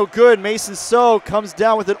corner, no good. Mason So comes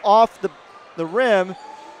down with it off the rim.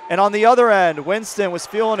 And on the other end, Winston was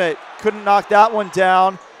feeling it, couldn't knock that one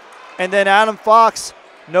down. And then Adam Fox,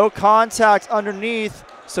 no contact underneath,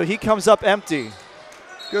 so he comes up empty.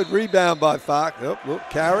 Good rebound by Fox. Oh, look,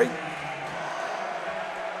 carry.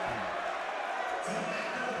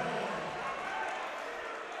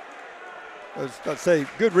 I was about to say,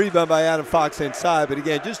 good rebound by Adam Fox inside, but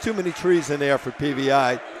again, just too many trees in there for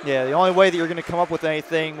PVI. Yeah, the only way that you're going to come up with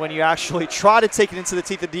anything when you actually try to take it into the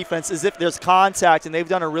teeth of defense is if there's contact, and they've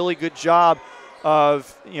done a really good job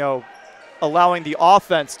of, allowing the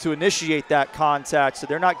offense to initiate that contact, so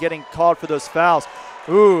they're not getting called for those fouls.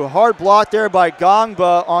 Ooh, hard block there by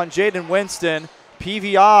Gongba on Jaden Winston.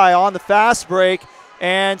 PVI on the fast break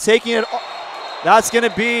and taking it. That's going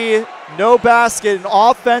to be no basket, an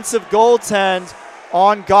offensive goaltend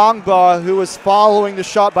on Gongba, who was following the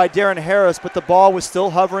shot by Darren Harris, but the ball was still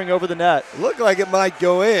hovering over the net. Looked like it might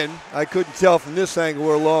go in. I couldn't tell from this angle.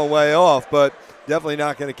 We're a long way off, but definitely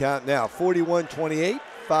not going to count now. 41-28.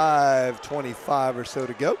 5:25 or so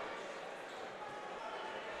to go.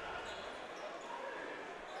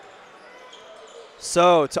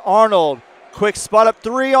 So to Arnold, quick spot up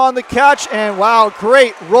three on the catch, and wow,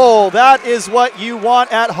 great roll. That is what you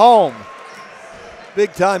want at home.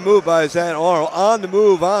 Big time move by Zan Arnold. On the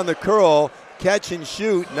move, on the curl, catch and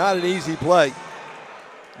shoot, not an easy play.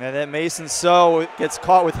 And then Mason So gets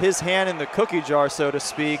caught with his hand in the cookie jar, so to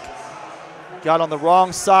speak. Got on the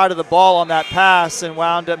wrong side of the ball on that pass and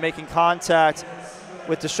wound up making contact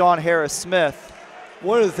with Deshaun Harris-Smith.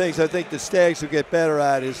 One of the things I think the Stags will get better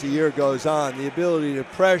at as the year goes on, the ability to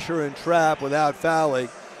pressure and trap without fouling.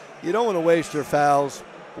 You don't want to waste your fouls,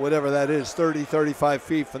 whatever that is, 30, 35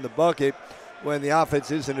 feet from the bucket when the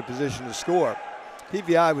offense is in a position to score.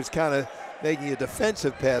 PVI was kind of making a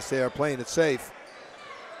defensive pass there, playing it safe.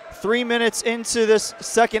 3 minutes into this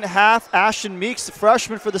second half, Ashton Meeks, the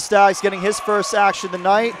freshman for the Stags, getting his first action of the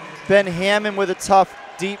night. Ben Hammond with a tough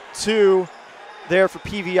deep two there for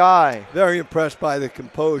PVI. Very impressed by the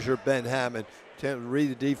composure of Ben Hammond. To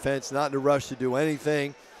read the defense, not in a rush to do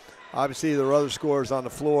anything. Obviously, there are other scorers on the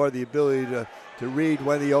floor, the ability to read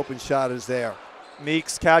when the open shot is there.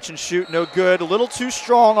 Meeks catch and shoot, no good. A little too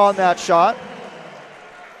strong on that shot.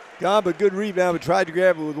 Gongba, good rebound, but tried to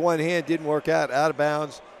grab it with one hand, didn't work out of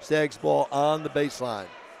bounds. Stags ball on the baseline.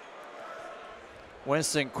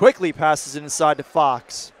 Winston quickly passes it inside to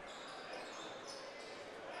Fox.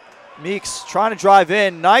 Meeks trying to drive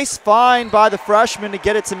in. Nice find by the freshman to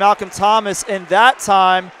get it to Malcolm Thomas, and that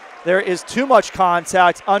time there is too much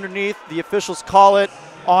contact underneath. The officials call it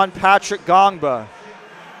on Patrick Gongba.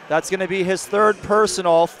 That's going to be his third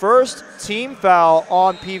personal, first team foul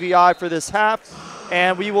on PVI for this half,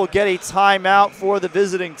 and we will get a timeout for the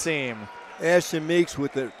visiting team. Ashton Meeks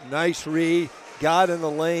with a nice read, got in the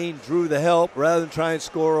lane, drew the help rather than try and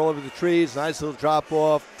score all over the trees. Nice little drop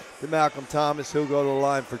off to Malcolm Thomas. He'll go to the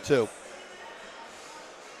line for two.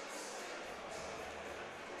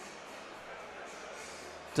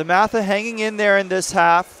 DeMatha hanging in there in this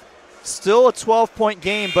half. Still a 12-point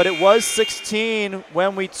game, but it was 16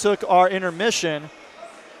 when we took our intermission.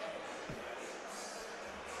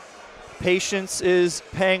 Patience is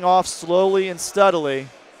paying off slowly and steadily.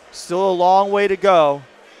 Still a long way to go.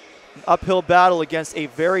 An uphill battle against a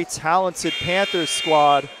very talented Panthers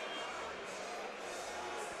squad.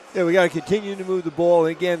 Yeah, we got to continue to move the ball.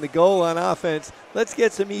 And again, the goal on offense, let's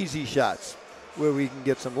get some easy shots where we can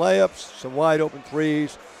get some layups, some wide open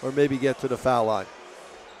threes, or maybe get to the foul line.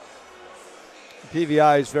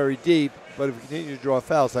 PVI is very deep, but if we continue to draw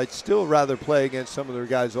fouls, I'd still rather play against some of their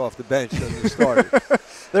guys off the bench than the starters.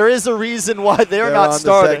 There is a reason why they're not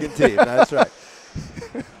starting. On the second team, that's right.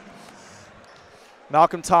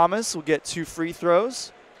 Malcolm Thomas will get 2 free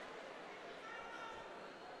throws.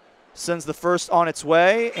 sends the first on its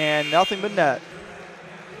way, and nothing but net.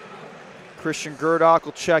 Christian Gerdock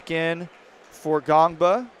will check in for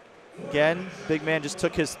Gongba. Again, big man just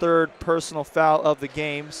took his third personal foul of the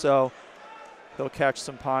game, so he'll catch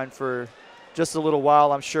some pine for just a little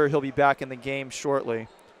while. I'm sure he'll be back in the game shortly.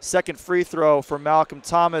 Second free throw for Malcolm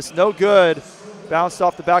Thomas, no good. Bounced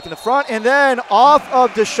off the back in the front, and then off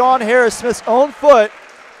of Deshaun Harris-Smith's own foot.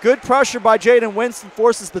 Good pressure by Jaden Winston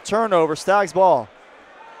forces the turnover. Stags ball.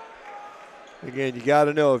 Again, you got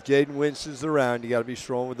to know if Jaden Winston's around, you got to be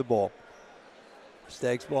strong with the ball.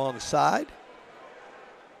 Stags ball on the side.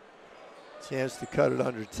 Chance to cut it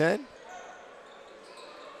under 10.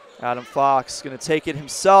 Adam Fox going to take it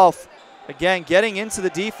himself. Again, getting into the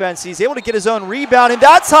defense. He's able to get his own rebound, and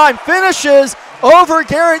that time finishes over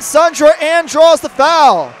Garrett Sundra and draws the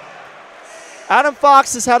foul. Adam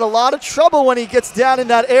Fox has had a lot of trouble when he gets down in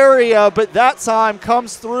that area, but that time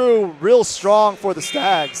comes through real strong for the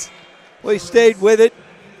Stags. Well, he stayed with it.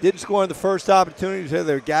 Didn't score on the first opportunity, so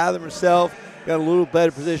they're gathering himself. Got a little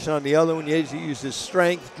better position on the other one. He used his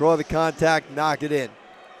strength, draw the contact, knock it in.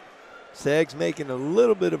 Stags making a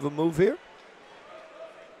little bit of a move here.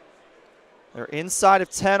 They're inside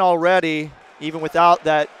of 10 already, even without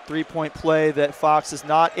that three-point play that Fox is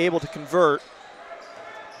not able to convert.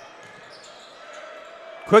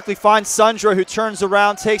 Quickly finds Sundra, who turns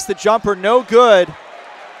around, takes the jumper, no good.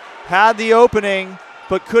 Had the opening,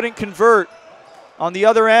 but couldn't convert. On the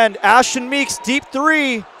other end, Ashton Meeks, deep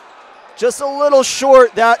three. Just a little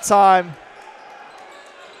short that time.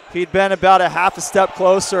 If he'd been about a half a step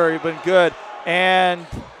closer, he'd been good. And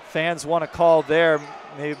fans want a call there.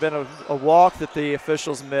 Maybe been a walk that the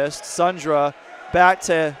officials missed. Sundra back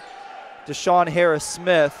to Deshaun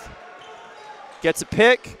Harris-Smith. Gets a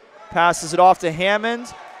pick, passes it off to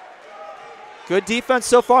Hammond. Good defense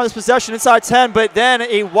so far in this possession inside 10, but then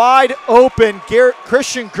a wide open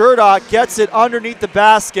Christian Gerdock gets it underneath the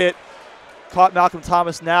basket. Caught Malcolm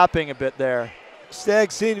Thomas napping a bit there.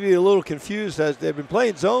 Stags seem to be a little confused as they've been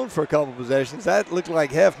playing zone for a couple possessions. That looked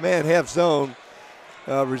like half man, half zone,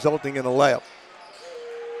 resulting in a layup.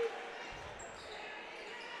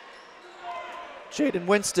 Jaden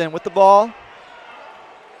Winston with the ball.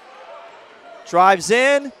 Drives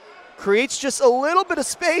in, creates just a little bit of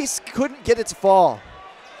space, couldn't get it to fall.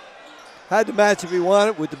 Had the match if he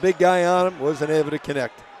wanted with the big guy on him, wasn't able to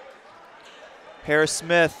connect.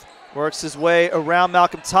 Harris-Smith works his way around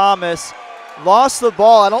Malcolm Thomas. Lost the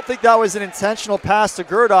ball. I don't think that was an intentional pass to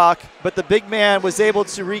Gerdock, but the big man was able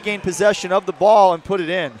to regain possession of the ball and put it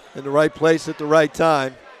in. In the right place at the right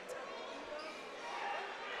time.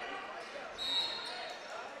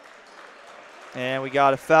 And we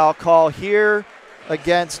got a foul call here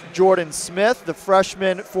against Jordan Smith, the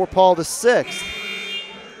freshman for Paul VI.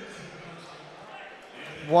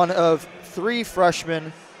 One of three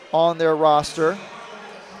freshmen on their roster.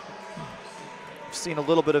 We've seen a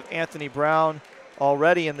little bit of Anthony Brown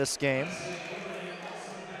already in this game. In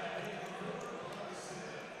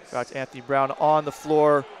fact, Anthony Brown on the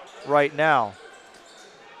floor right now.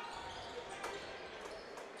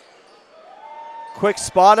 Quick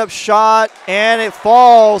spot-up shot, and it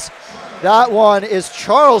falls. That one is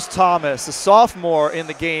Charles Thomas, a sophomore in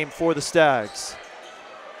the game for the Stags.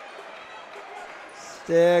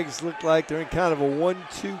 Stags look like they're in kind of a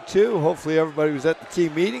 1-2-2. Hopefully everybody was at the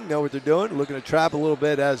team meeting, know what they're doing. Looking to trap a little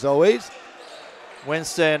bit as always.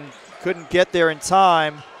 Winston couldn't get there in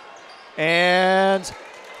time. And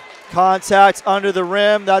contact under the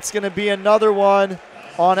rim. That's going to be another one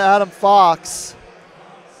on Adam Fox.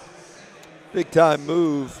 Big time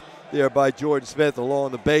move there by Jordan Smith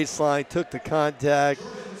along the baseline. Took the contact,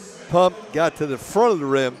 pumped, got to the front of the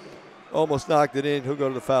rim, almost knocked it in. He'll go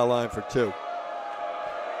to the foul line for two.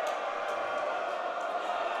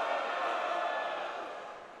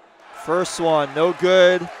 First one, no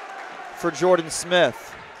good for Jordan Smith.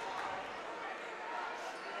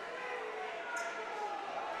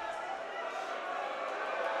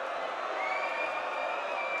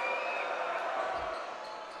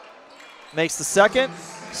 Makes the second.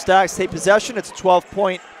 Stags take possession. It's a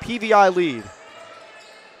 12-point PVI lead.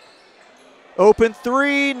 Open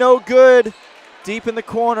three, no good. Deep in the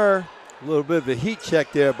corner. A little bit of a heat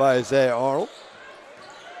check there by Isaiah Arnold.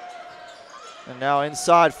 And now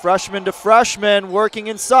inside, freshman to freshman, working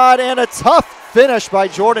inside, and a tough finish by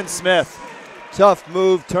Jordan Smith. Tough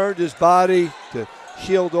move, turned his body to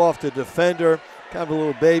shield off the defender. Kind of a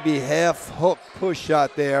little baby half hook push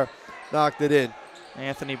shot there. Knocked it in.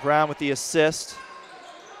 Anthony Brown with the assist.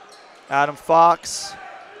 Adam Fox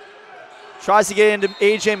tries to get into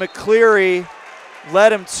A.J. McCleary,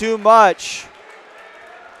 led him too much,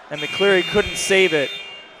 and McCleary couldn't save it.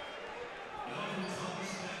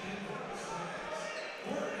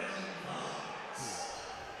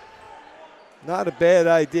 Not a bad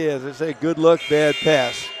idea. As I say, good look, bad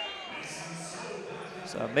pass.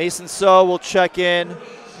 So Mason So will check in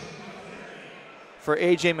for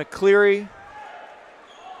A.J. McCleary.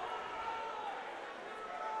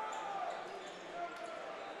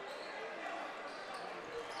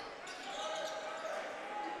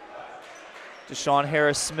 Deshaun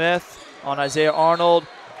Harris-Smith on Isaiah Arnold.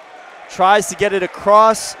 Tries to get it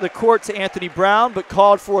across the court to Anthony Brown, but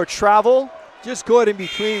called for a travel. Just caught in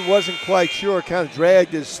between, wasn't quite sure, kind of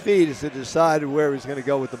dragged his feet as he decided where he was going to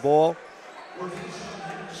go with the ball.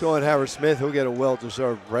 Deshaun Harris-Smith, he'll get a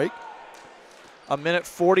well-deserved break.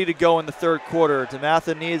 1:40 to go in the third quarter.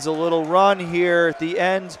 DeMatha needs a little run here at the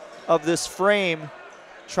end of this frame.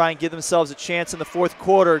 Try and give themselves a chance in the fourth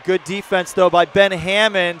quarter. Good defense, though, by Ben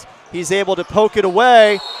Hammond. He's able to poke it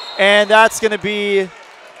away, and that's going to be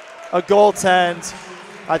a goaltend.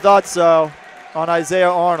 I thought so, on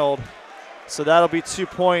Isaiah Arnold. So that'll be 2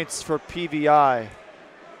 points for PVI.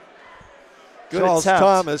 Good Charles attempt.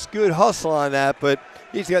 Thomas, good hustle on that, but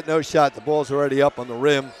he's got no shot. The ball's already up on the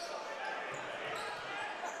rim.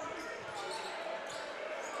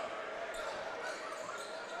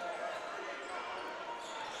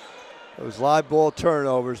 Those live ball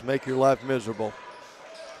turnovers make your life miserable.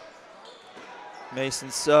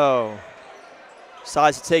 Mason So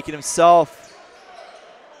decides to take it himself.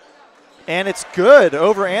 And it's good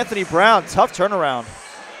over Anthony Brown. Tough turnaround.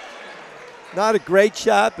 Not a great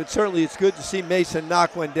shot, but certainly it's good to see Mason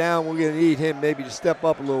knock one down. We're going to need him maybe to step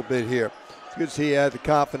up a little bit here. It's good to see he had the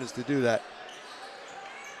confidence to do that.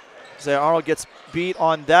 Isaiah Arnold gets beat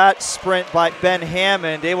on that sprint by Ben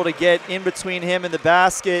Hammond, able to get in between him and the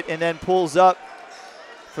basket, and then pulls up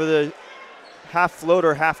for the half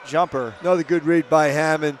floater, half jumper. Another good read by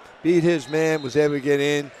Hammond. Beat his man, was able to get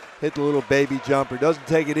in, hit the little baby jumper. Doesn't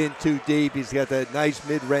take it in too deep. He's got that nice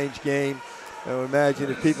mid-range game. I would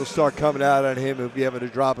imagine if people start coming out on him, he'll be able to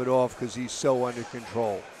drop it off because he's so under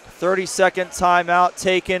control. 30-second timeout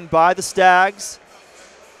taken by the Stags.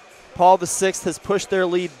 Paul VI has pushed their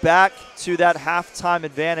lead back to that halftime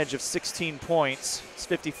advantage of 16 points. It's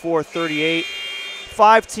 54-38.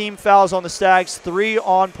 5 team fouls on the Stags, 3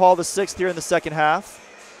 on Paul VI here in the second half.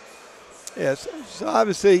 Yes, so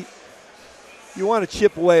obviously you want to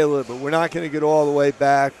chip away a little bit. We're not going to get all the way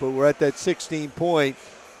back, but we're at that 16-point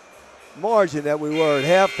margin that we were at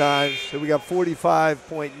halftime. So we got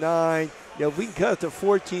 45.9. If we can cut to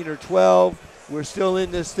 14 or 12, we're still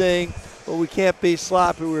in this thing. But we can't be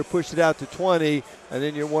sloppy. We're pushing it out to 20, and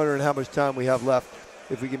then you're wondering how much time we have left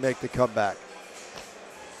if we can make the comeback.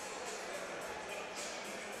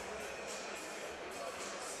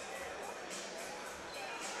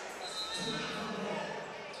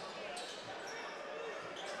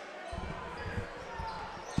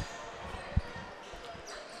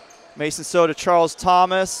 Mason So to Charles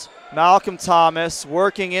Thomas. Malcolm Thomas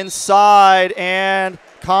working inside, and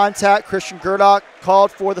contact. Christian Gerdock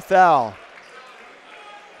called for the foul.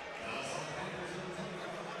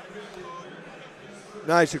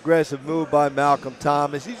 Nice aggressive move by Malcolm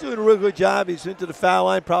Thomas. He's doing a real good job. He's into the foul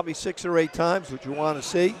line probably 6 or 8 times, which you want to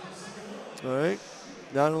see. All right.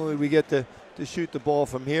 Not only do we get to shoot the ball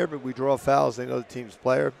from here, but we draw fouls. They know the team's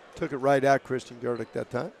player. Took it right at Christian Gerdock that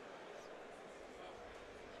time.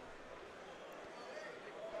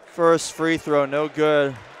 First free throw, no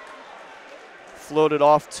good. Floated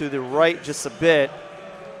off to the right just a bit.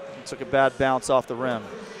 And took a bad bounce off the rim.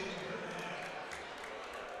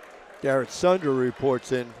 Garrett Sundra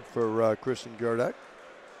reports in for Christian Gerdock.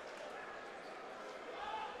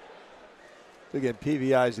 Again,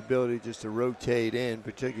 PVI's ability just to rotate in,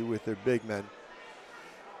 particularly with their big men.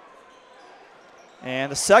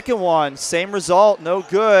 And the second one, same result, no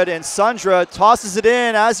good. And Sundra tosses it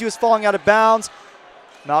in as he was falling out of bounds.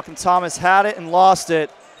 Malcolm Thomas had it and lost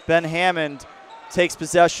it. Ben Hammond takes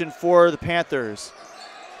possession for the Panthers.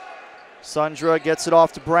 Sundra gets it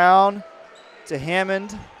off to Brown, to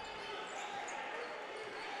Hammond.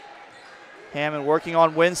 Hammond working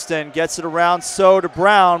on Winston, gets it around So to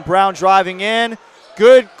Brown. Brown driving in.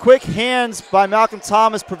 Good quick hands by Malcolm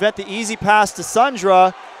Thomas prevent the easy pass to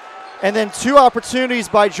Sundra. And then 2 opportunities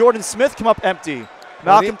by Jordan Smith come up empty.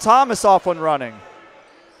 Malcolm Thomas off one running.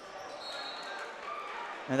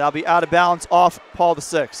 And that'll be out of bounds off Paul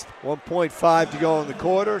VI. 1.5 to go in the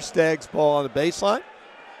quarter. Stags ball on the baseline.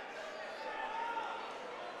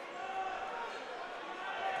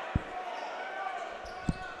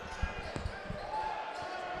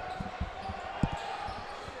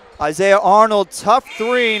 Isaiah Arnold, tough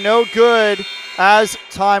 3, no good as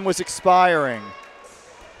time was expiring.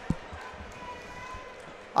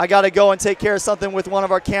 I got to go and take care of something with one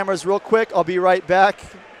of our cameras real quick. I'll be right back.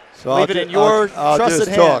 So leave it in your trusted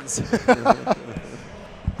hands.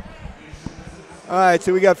 All right,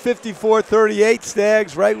 so we got 54-38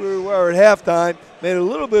 Stags right where we were at halftime. Made a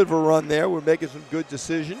little bit of a run there. We're making some good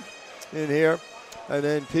decisions in here. And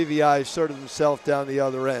then PVI asserted himself down the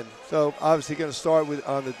other end. So obviously going to start with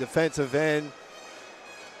on the defensive end.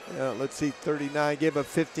 Let's see, 39, gave up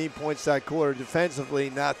 15 points that quarter. Defensively,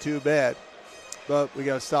 not too bad. But we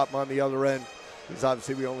got to stop them on the other end because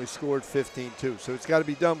obviously we only scored 15 too. So it's got to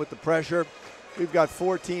be done with the pressure. We've got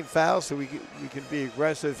 14 fouls, so we can be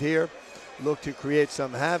aggressive here, look to create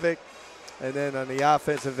some havoc. And then on the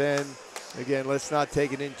offensive end, again, let's not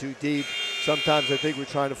take it in too deep. Sometimes I think we're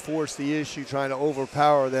trying to force the issue, trying to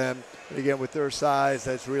overpower them. And again, with their size,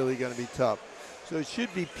 that's really going to be tough. So it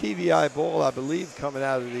should be PVI ball, I believe, coming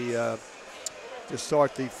out of the to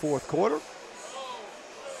start the fourth quarter.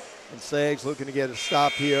 And Sags looking to get a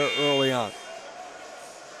stop here early on.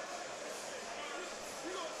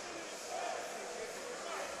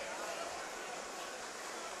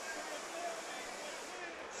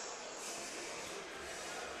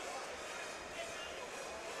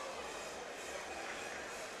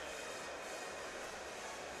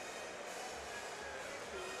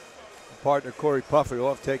 Partner Cory Puffett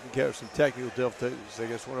off taking care of some technical difficulties. I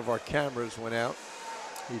guess one of our cameras went out.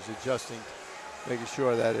 He's adjusting, making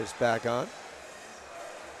sure that is back on.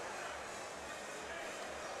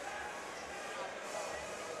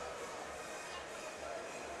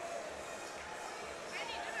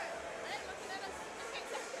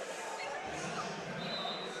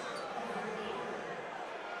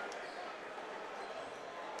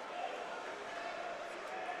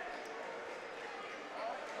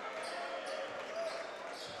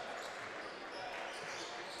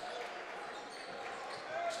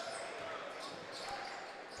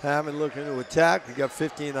 Hammond looking to attack. We got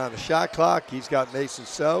 15 on the shot clock. He's got Mason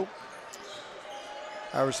So.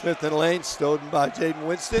 Howard Smith in the lane, stolen by Jaden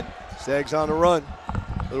Winston. Sags on the run.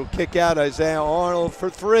 Little kick out, Isaiah Arnold for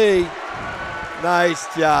three.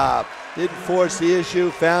 Nice job. Didn't force the issue,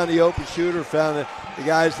 found the open shooter, found the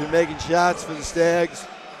guys that are making shots for the Stags.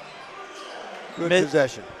 Good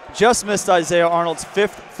possession. Just missed Isaiah Arnold's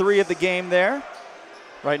fifth three of the game there.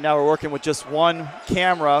 Right now we're working with just one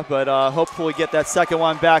camera, but hopefully get that second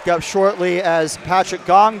one back up shortly as Patrick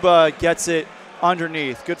Gongba gets it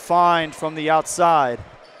underneath. Good find from the outside.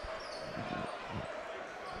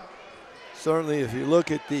 Certainly if you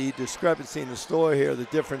look at the discrepancy in the score here, the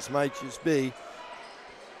difference might just be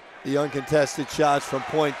the uncontested shots from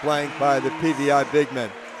point blank by the PVI big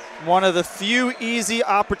men. One of the few easy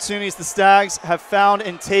opportunities the Stags have found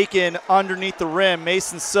and taken underneath the rim.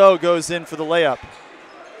 Mason So goes in for the layup.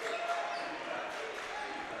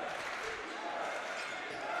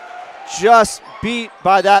 Just beat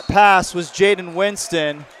by that pass was Jaden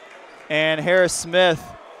Winston, and Harris Smith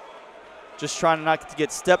just trying not to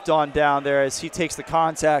get stepped on down there as he takes the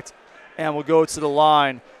contact and will go to the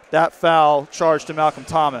line. That foul charged to Malcolm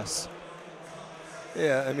Thomas.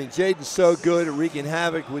 Yeah, I mean, Jaden's so good at wreaking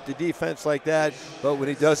havoc with the defense like that, but when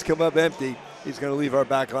he does come up empty, he's going to leave our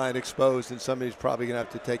back line exposed, and somebody's probably going to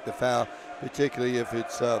have to take the foul, particularly if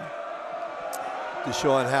it's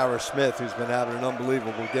Deshaun Harris Smith, who's been having an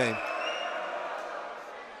unbelievable game.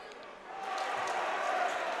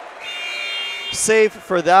 Save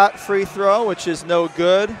for that free throw, which is no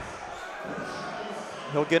good.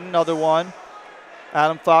 He'll get another one.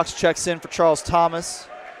 Adam Fox checks in for Charles Thomas.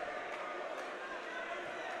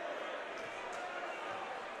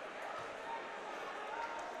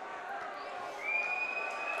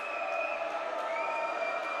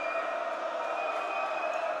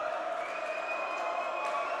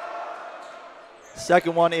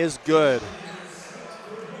 Second one is good.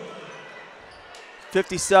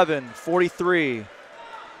 57-43.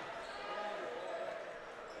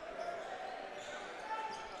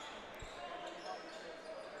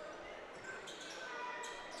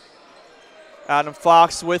 Adam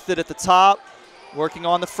Fox with it at the top, working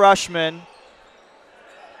on the freshman.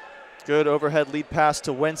 Good overhead lead pass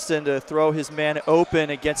to Winston to throw his man open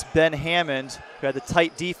against Ben Hammond, who had the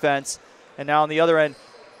tight defense. And now on the other end,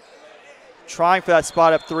 trying for that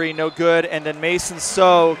spot up three, no good. And then Mason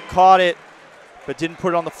So caught it, but didn't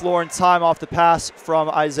put it on the floor in time off the pass from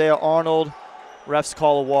Isaiah Arnold. Refs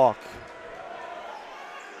call a walk.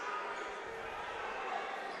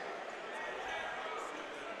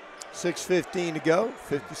 .6:15 to go,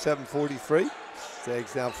 57-43.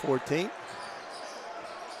 Stags down 14.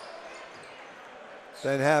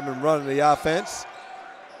 Ben Hammond running the offense.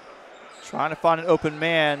 Trying to find an open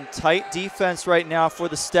man. Tight defense right now for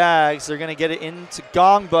the Stags. They're going to get it into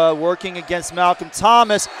Gongba, working against Malcolm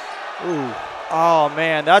Thomas. Ooh. Oh,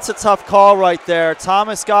 man, that's a tough call right there.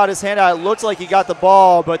 Thomas got his hand out. It looked like he got the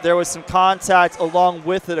ball, but there was some contact along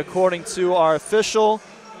with it, according to our official.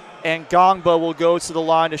 And Gongba will go to the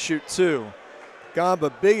line to shoot 2.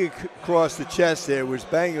 Gongba big across the chest there, was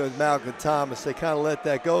banging with Malcolm Thomas. They kind of let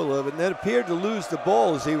that go a little bit, and then appeared to lose the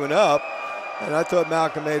ball as he went up. And I thought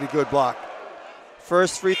Malcolm made a good block.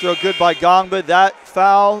 First free throw good by Gongba. That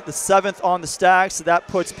foul, the 7th on the Stags, so that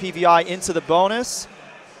puts PVI into the bonus.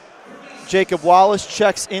 Jacob Wallace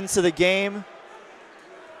checks into the game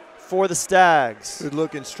for the Stags. Good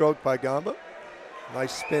looking stroke by Gongba.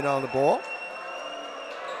 Nice spin on the ball.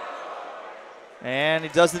 And he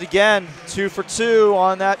does it again, 2 for 2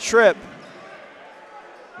 on that trip.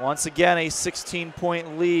 Once again, a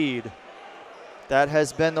 16-point lead. That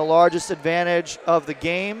has been the largest advantage of the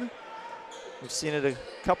game. We've seen it a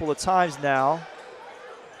couple of times now.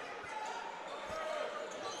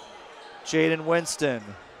 Jaden Winston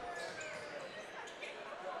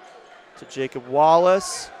to Jacob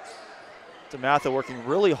Wallace. DeMatha working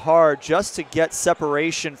really hard just to get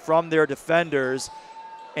separation from their defenders.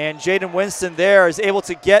 And Jaden Winston there is able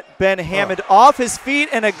to get Ben Hammond off his feet,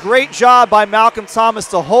 and a great job by Malcolm Thomas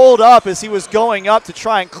to hold up as he was going up to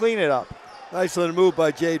try and clean it up. Nice little move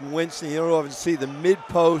by Jaden Winston. You don't often see the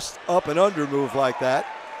mid-post up and under move like that.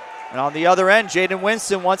 And on the other end, Jaden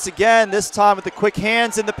Winston once again, this time with the quick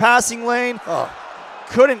hands in the passing lane.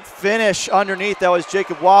 Couldn't finish underneath. That was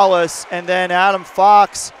Jacob Wallace. And then Adam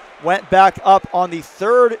Fox went back up on the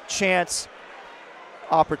 3rd chance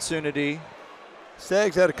opportunity.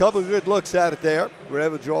 Stags had a couple of good looks at it there. We're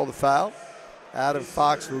able to draw the foul. Adam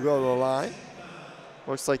Fox will go to the line.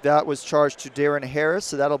 Looks like that was charged to Darren Harris,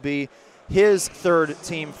 so that'll be his 3rd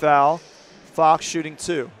team foul. Fox shooting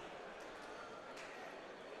 2.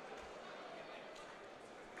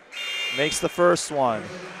 Makes the first one.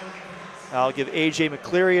 I'll give A.J.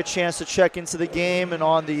 McCleary a chance to check into the game. And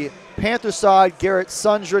on the Panther side, Garrett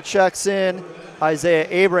Sundra checks in. Isaiah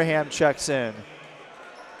Abraham checks in.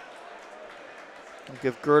 I'll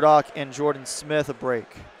give Gerdock and Jordan Smith a break.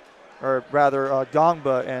 Or rather,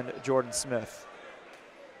 Gongba and Jordan Smith.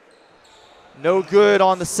 No good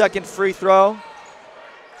on the 2nd free throw.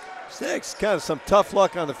 Stags kind of some tough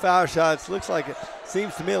luck on the foul shots. Looks like it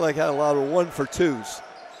seems to me like had a lot of 1-for-2s.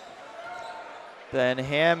 Ben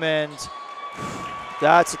Hammond,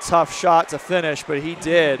 that's a tough shot to finish, but he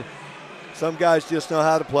did. Some guys just know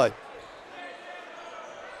how to play.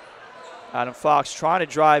 Adam Fox trying to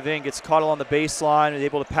drive in, gets caught along the baseline, and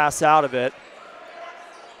able to pass out of it.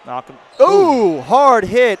 Malcolm, ooh, hard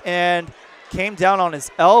hit, and came down on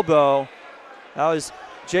his elbow. That was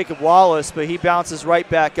Jacob Wallace, but he bounces right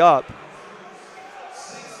back up.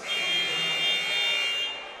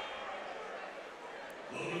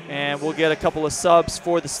 And we'll get a couple of subs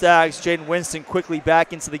for the Stags. Jaden Winston quickly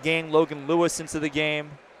back into the game. Logan Lewis into the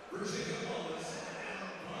game.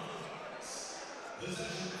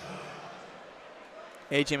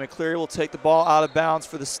 A.J. McCleary will take the ball out of bounds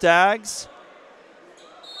for the Stags.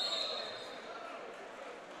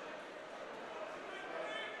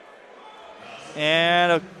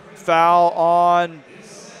 And a foul on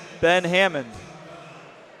Ben Hammond.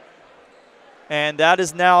 And that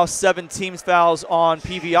is now 7 teams fouls on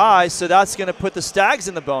PVI, so that's going to put the Stags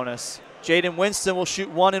in the bonus. Jaden Winston will shoot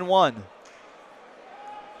 1 and 1.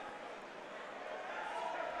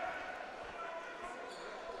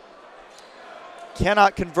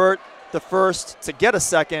 Cannot convert the first to get a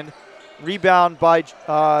second. Rebound by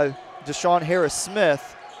Deshaun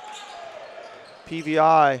Harris-Smith.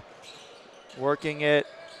 PVI working it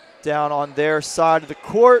down on their side of the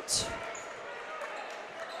court.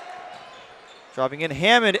 Driving in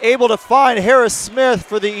Hammond, able to find Harris-Smith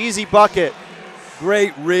for the easy bucket.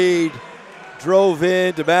 Great read, drove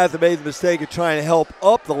in. DeMatha made the mistake of trying to help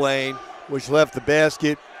up the lane, which left the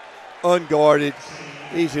basket unguarded.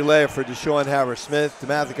 Easy layup for Deshaun Harris-Smith.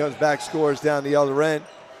 DeMatha comes back, scores down the other end.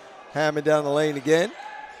 Hammond down the lane again.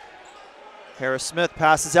 Harris-Smith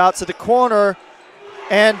passes out to the corner,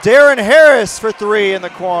 and Darren Harris for 3 in the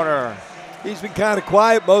corner. He's been kind of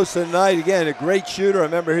quiet most of the night. Again, a great shooter. I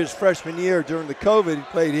remember his freshman year during the COVID, he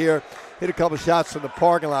played here, hit a couple shots from the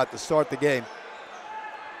parking lot to start the game.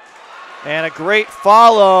 And a great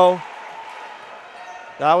follow.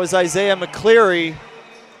 That was Isaiah McCleary.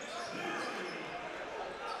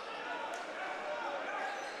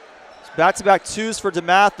 Back-to-back 2s for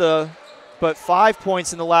DeMatha, but 5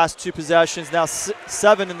 points in the last 2 possessions. Now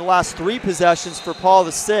 7 in the last 3 possessions for Paul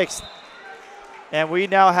VI. And we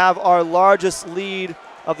now have our largest lead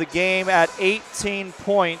of the game at 18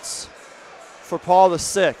 points for Paul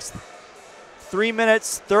VI. 3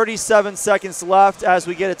 minutes, 37 seconds left as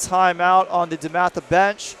we get a timeout on the DeMatha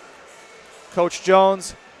bench. Coach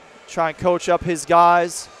Jones try and coach up his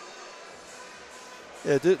guys.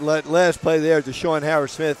 Yeah, last play there, Deshaun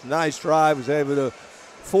Harris-Smith, nice drive, was able to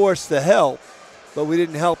force the help, but we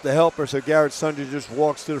didn't help the helper, so Garrett Sunder just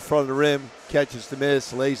walks to the front of the rim, catches the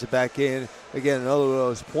miss, lays it back in. Again, another of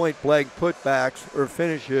those point-blank putbacks or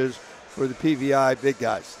finishes for the PVI big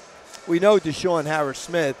guys. We know Deshaun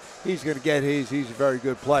Harris-Smith, he's going to get his. He's a very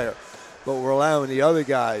good player. But we're allowing the other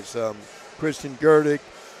guys, Christian Gerdick,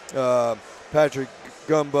 Patrick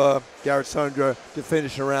Gumba, Garrett Sundra, to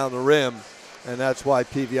finish around the rim. And that's why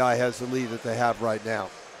PVI has the lead that they have right now.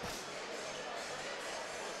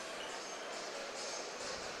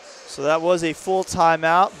 So that was a full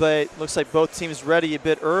timeout, but looks like both teams ready a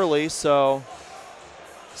bit early. So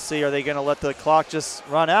see, are they going to let the clock just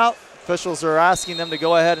run out? Officials are asking them to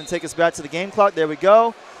go ahead and take us back to the game clock. There we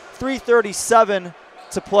go. 3:37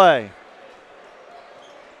 to play.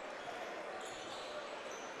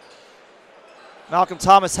 Malcolm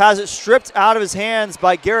Thomas has it stripped out of his hands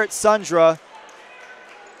by Garrett Sundra.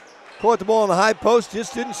 Caught the ball on the high post,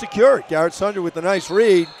 just didn't secure it. Garrett Sundra with a nice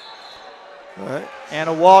read. All right. And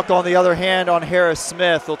a walk on the other hand on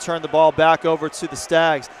Harris-Smith. They'll turn the ball back over to the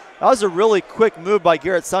Stags. That was a really quick move by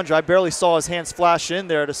Garrett Sundra. I barely saw his hands flash in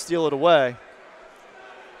there to steal it away.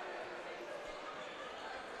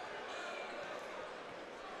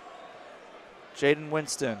 Jaden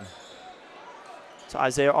Winston to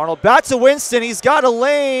Isaiah Arnold. Back to Winston. He's got a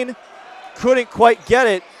lane. Couldn't quite get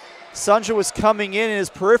it. Sundra was coming in his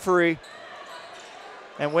periphery,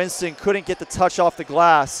 and Winston couldn't get the touch off the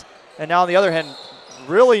glass. And now on the other hand,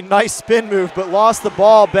 really nice spin move, but lost the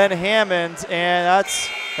ball, Ben Hammond, and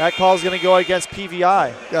that call is going to go against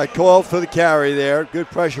PVI. Got called for the carry there. Good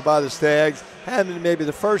pressure by the Stags. Hammond maybe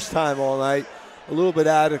the first time all night, a little bit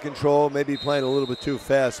out of control, maybe playing a little bit too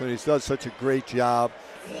fast when he's done such a great job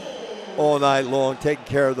all night long, taking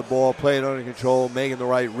care of the ball, playing under control, making the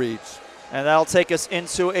right reads. And that'll take us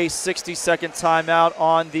into a 60-second timeout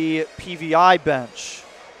on the PVI bench.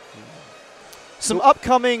 Some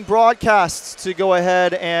upcoming broadcasts to go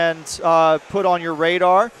ahead and put on your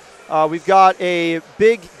radar. We've got a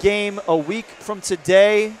big game a week from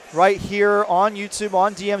today right here on YouTube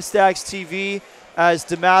on DM Stags TV as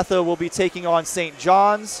DeMatha will be taking on St.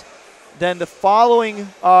 John's. Then the following,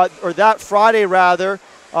 or that Friday rather,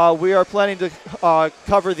 we are planning to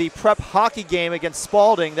cover the prep hockey game against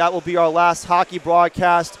Spalding. That will be our last hockey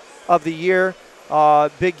broadcast of the year.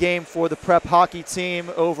 Big game for the prep hockey team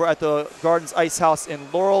over at the Gardens Ice House in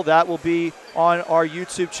Laurel. That will be on our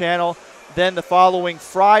YouTube channel. Then the following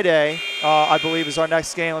Friday, I believe, is our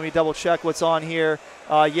next game. Let me double check what's on here.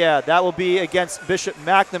 Yeah, that will be against Bishop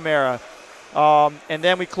McNamara. And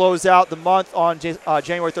then we close out the month on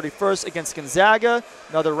January 31st against Gonzaga,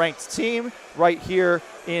 another ranked team, right here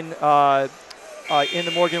in the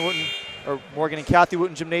Morgan and Kathy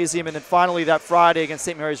Wooten Gymnasium. And then finally that Friday against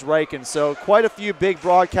St. Mary's Riken. So quite a few big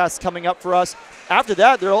broadcasts coming up for us. After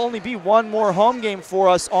that, there'll only be one more home game for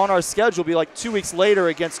us on our schedule. It'll be like 2 weeks later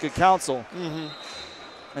against Good Counsel.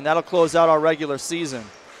 And that'll close out our regular season.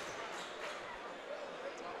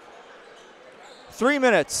 3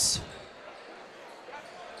 minutes.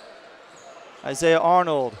 Isaiah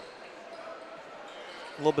Arnold,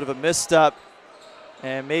 a little bit of a misstep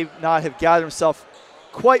and may not have gathered himself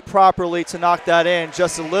quite properly to knock that in,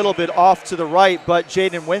 just a little bit off to the right, but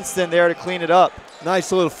Jaden Winston there to clean it up.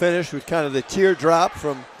 Nice little finish with kind of the teardrop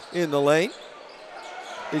from in the lane.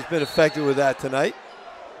 He's been effective with that tonight.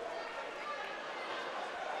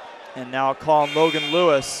 And now calling Logan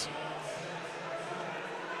Lewis.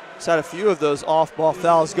 He's had a few of those off-ball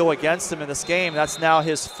fouls go against him in this game. That's now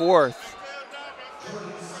his fourth.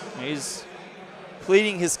 He's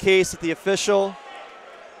pleading his case with the official.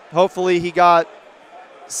 Hopefully he got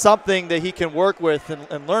something that he can work with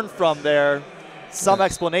and learn from there. Some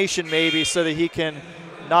explanation maybe so that he can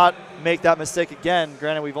not make that mistake again.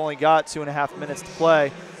 Granted, we've only got 2.5 minutes to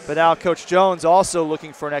play. But now Coach Jones also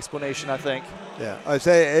looking for an explanation, I think. Yeah,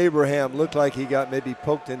 Isaiah Abraham looked like he got maybe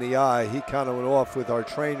poked in the eye. He kind of went off with our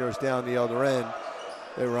trainers down the other end.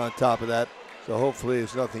 They were on top of that. So hopefully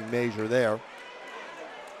there's nothing major there.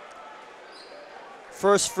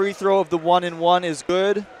 First free throw of the 1-and-1 is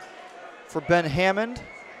good for Ben Hammond.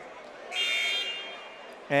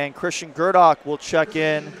 And Christian Gerdock will check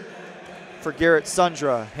in for Garrett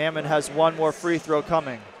Sundra. Hammond has one more free throw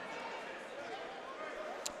coming.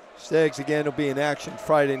 Stags again will be in action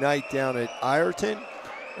Friday night down at Ireton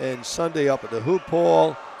and Sunday up at the Hoop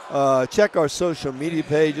Hall. Check our social media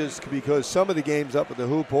pages because some of the games up at the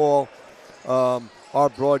Hoop Hall are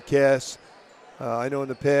broadcasts I know in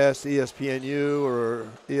the past ESPNU or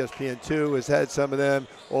ESPN2 has had some of them.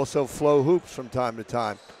 Also Flow Hoops from time to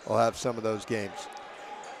time will have some of those games.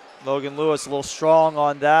 Logan Lewis a little strong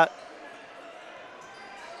on that.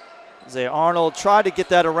 Zay Arnold tried to get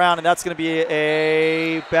that around, and that's going to be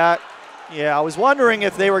a back. Yeah, I was wondering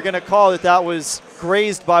if they were going to call that that was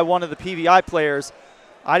grazed by one of the PVI players.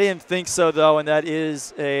 I didn't think so, though, and that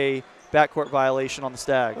is a backcourt violation on the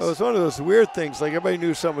Stags. Well, it was one of those weird things. Like everybody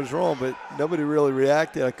knew something was wrong, but nobody really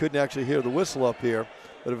reacted. I couldn't actually hear the whistle up here,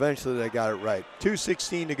 but eventually they got it right.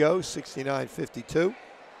 2:16 to go, 69-52.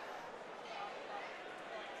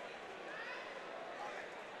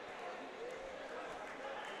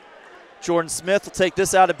 Jordan Smith will take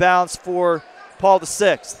this out of bounds for Paul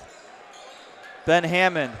VI. Ben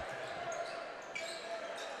Hammond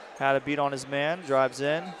had a beat on his man, drives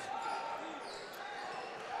in.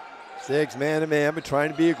 Stags man-to-man, but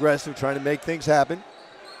trying to be aggressive, trying to make things happen.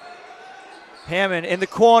 Hammond in the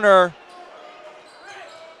corner.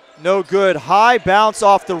 No good. High bounce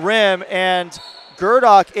off the rim, and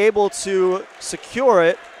Gerdock able to secure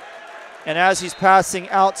it. And as he's passing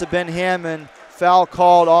out to Ben Hammond, foul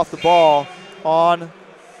called off the ball on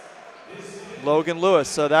Logan Lewis.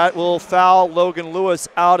 So that will foul Logan Lewis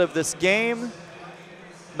out of this game.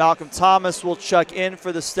 Malcolm Thomas will check in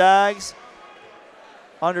for the Stags.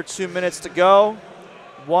 Under 2 minutes to go.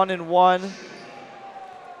 1-1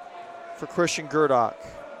 for Christian Gerdock.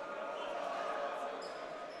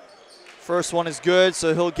 First one is good,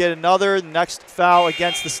 so he'll get another. Next foul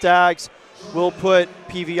against the Stags will put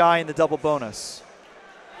PVI in the double bonus.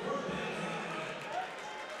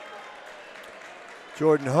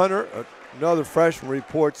 Jordan Hunter, another freshman,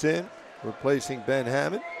 reports in, replacing Ben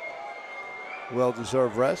Hammond.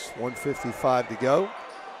 Well-deserved rest, 1:55 to go.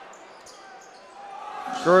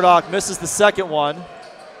 Gerdock misses the second one.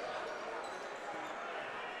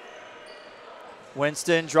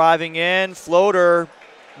 Winston driving in, floater,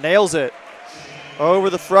 nails it. Over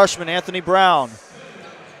the freshman, Anthony Brown.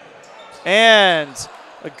 And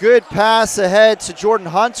a good pass ahead to Jordan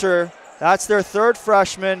Hunter. That's their third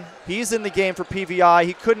freshman. He's in the game for PVI.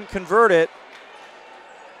 He couldn't convert it.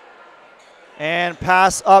 And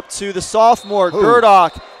pass up to the sophomore,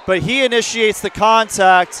 Gerdock, but he initiates the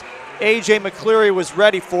contact. A.J. McCleary was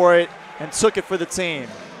ready for it and took it for the team.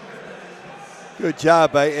 Good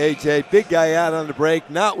job by A.J. Big guy out on the break,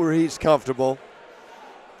 not where he's comfortable.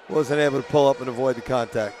 Wasn't able to pull up and avoid the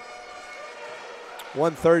contact.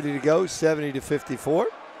 1:30 to go, 70-54.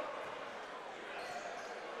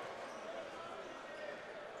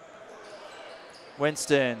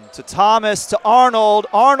 Winston to Thomas to Arnold.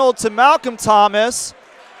 Arnold to Malcolm Thomas.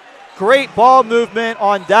 Great ball movement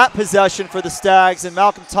on that possession for the Stags, and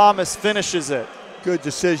Malcolm Thomas finishes it. Good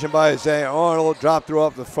decision by Isaiah Arnold. Drop throw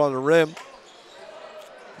up the front of the rim.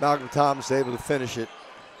 Malcolm Thomas able to finish it.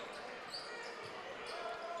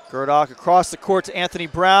 Gerdock across the court to Anthony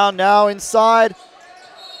Brown, now inside.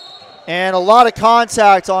 And a lot of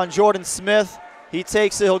contact on Jordan Smith. He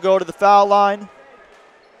takes it, he'll go to the foul line.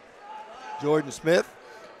 Jordan Smith,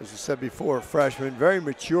 as I said before, a freshman, very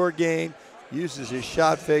mature game. Uses his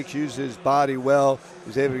shot fakes, uses his body well.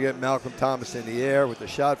 Was able to get Malcolm Thomas in the air with the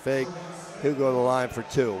shot fake. He'll go to the line for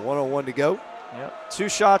two. 1:01 to go. Yep. Two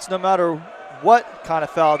shots no matter what kind of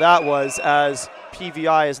foul that was, as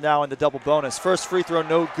PVI is now in the double bonus. First free throw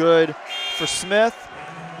no good for Smith.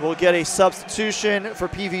 We'll get a substitution for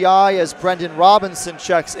PVI as Brendan Robinson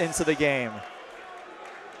checks into the game.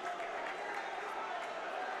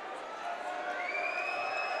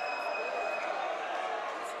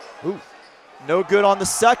 Ooh. No good on the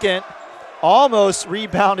second. Almost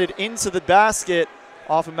rebounded into the basket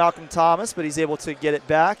off of Malcolm Thomas, but he's able to get it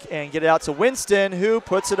back and get it out to Winston, who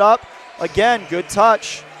puts it up. Again, good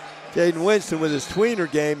touch. Jaden Winston with his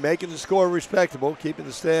tweener game, making the score respectable, keeping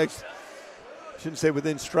the Stags, shouldn't say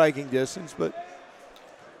within striking distance, but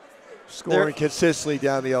scoring consistently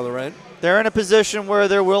down the other end. They're in a position where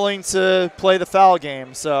they're willing to play the foul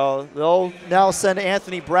game, so they'll now send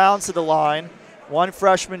Anthony Brown to the line. One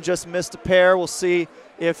freshman just missed a pair. We'll see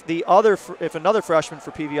if another freshman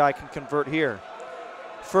for PVI can convert here.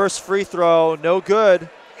 First free throw, no good.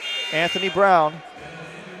 Anthony Brown.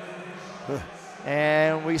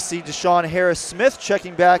 And we see Deshaun Harris-Smith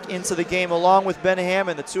checking back into the game along with Ben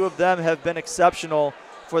Hammond. The two of them have been exceptional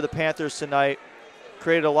for the Panthers tonight.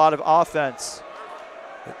 Created a lot of offense.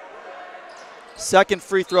 Second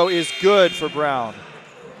free throw is good for Brown.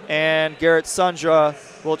 And Garrett Sundra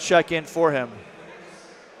will check in for him.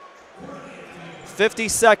 50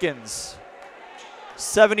 seconds.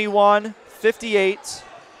 71-58.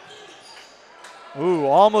 Ooh,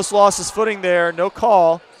 almost lost his footing there. No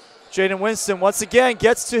call. Jaden Winston once again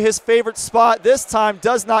gets to his favorite spot. This time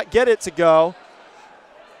does not get it to go.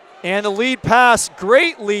 And the lead pass,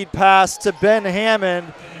 great lead pass to Ben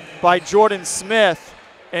Hammond by Jordan Smith,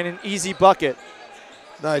 and an easy bucket.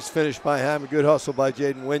 Nice finish by Hammond. Good hustle by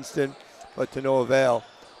Jaden Winston, but to no avail.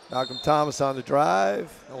 Malcolm Thomas on the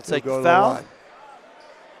drive. He'll take the foul.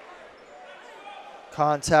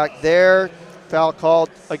 Contact there. Foul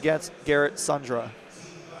called against Garrett Sundra.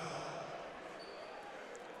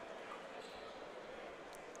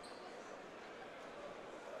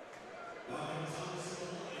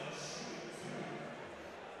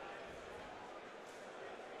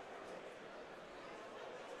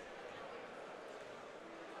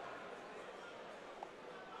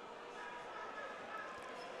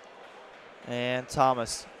 And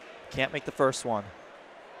Thomas can't make the first one.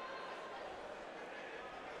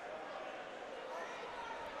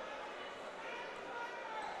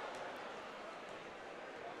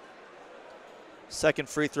 Second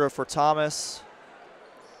free throw for Thomas.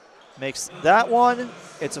 Makes that one.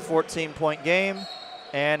 It's a 14-point game.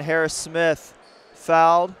 And Harris Smith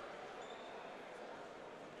fouled.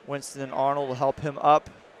 Winston and Arnold will help him up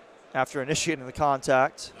after initiating the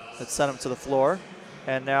contact that sent him to the floor.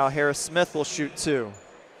 And now Harris Smith will shoot two.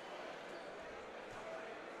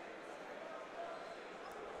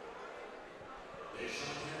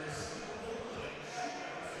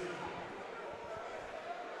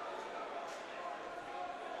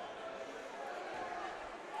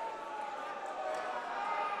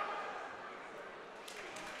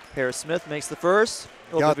 Harris Smith makes the first.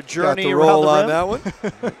 A little bit of a journey got the around roll the rim. on that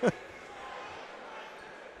one.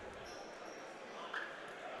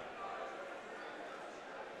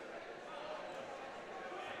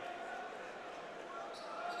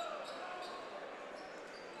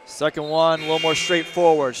 Second one, a little more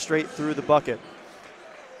straightforward, straight through the bucket.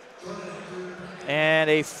 And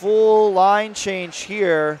a full line change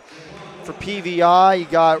here for PVI. You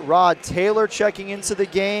got Rod Taylor checking into the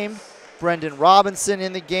game, Brendan Robinson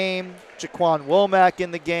in the game, Jaquan Womack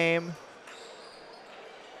in the game,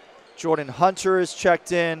 Jordan Hunter is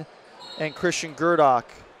checked in, and Christian Gerdock.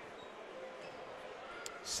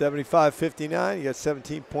 75-59, you got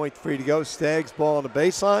 17.3 to go. Stags ball on the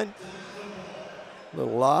baseline.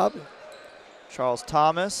 Little lob. Charles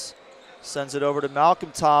Thomas sends it over to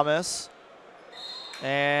Malcolm Thomas.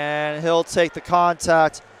 And he'll take the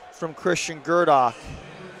contact from Christian Gerdock.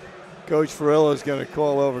 Coach Farillo is going to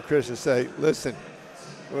call over Chris and say, listen,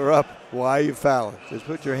 we're up. Why are you fouling? Just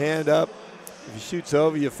put your hand up. If he shoots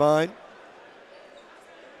over, you're fine.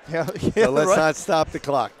 Yeah, But let's not stop the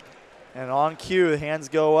clock. And on cue, the hands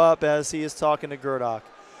go up as he is talking to Gerdock.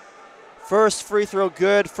 First free throw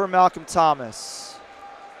good for Malcolm Thomas.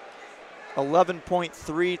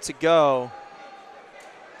 11.3 to go.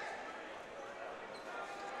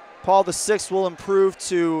 Paul VI will improve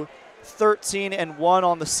to 13-1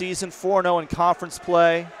 on the season, 4-0 in conference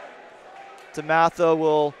play. DeMatha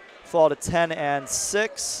will fall to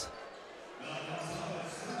 10-6.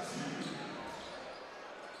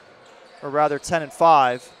 Or rather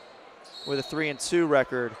 10-5 with a 3-2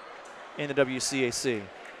 record in the WCAC.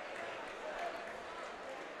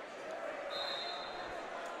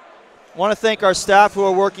 I want to thank our staff who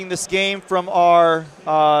are working this game from our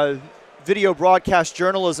video broadcast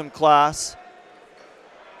journalism class.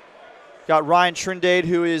 Got Ryan Trindade,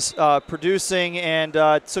 who is producing and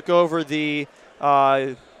took over the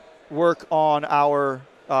work on our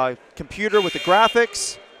computer with the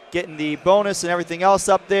graphics, getting the bonus and everything else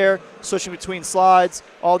up there, switching between slides,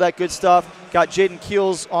 all that good stuff. Got Jaden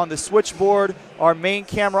Keels on the switchboard. Our main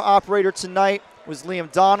camera operator tonight was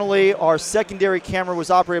Liam Donnelly. Our secondary camera was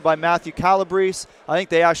operated by Matthew Calabrese. I think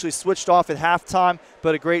they actually switched off at halftime,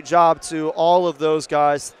 but a great job to all of those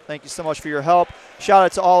guys. Thank you so much for your help. Shout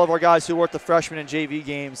out to all of our guys who worked the freshman and JV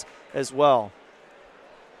games as well.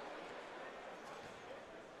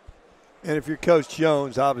 And if you're Coach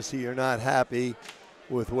Jones, obviously you're not happy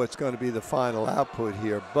with what's going to be the final output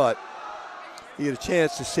here, but you get a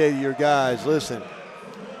chance to say to your guys, listen,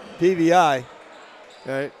 PVI,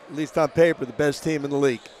 right, at least on paper, the best team in the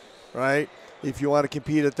league, right? If you want to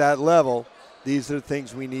compete at that level, these are the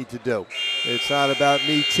things we need to do. It's not about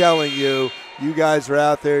me telling you, you guys are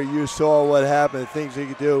out there, you saw what happened, the things you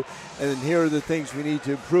could do, and then here are the things we need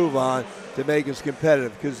to improve on to make us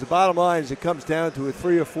competitive. Because the bottom line is it comes down to a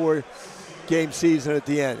 3 or 4 game season at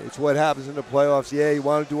the end. It's what happens in the playoffs. Yeah, you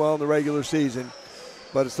want to do well in the regular season,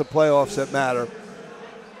 but it's the playoffs that matter.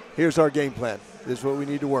 Here's our game plan. This is what we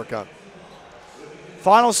need to work on.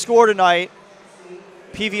 Final score tonight,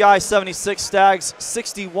 PVI 76, Stags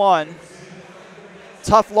 61.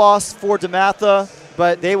 Tough loss for DeMatha.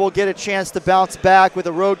 but they will get a chance to bounce back with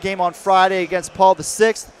a road game on Friday against Paul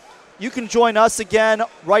VI. You can join us again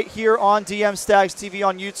right here on DM Stags TV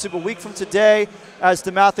on YouTube a week from today as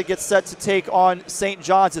DeMatha gets set to take on St.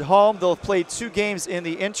 John's at home. They'll have played 2 games in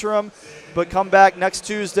the interim, but come back next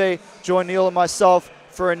Tuesday, join Neal and myself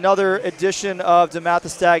for another edition of DeMatha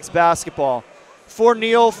Stags basketball. For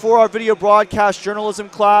Neal, for our video broadcast journalism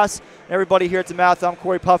class, and everybody here at DeMatha, I'm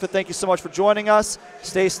Cory Puffett. Thank you so much for joining us.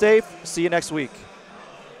 Stay safe. See you next week.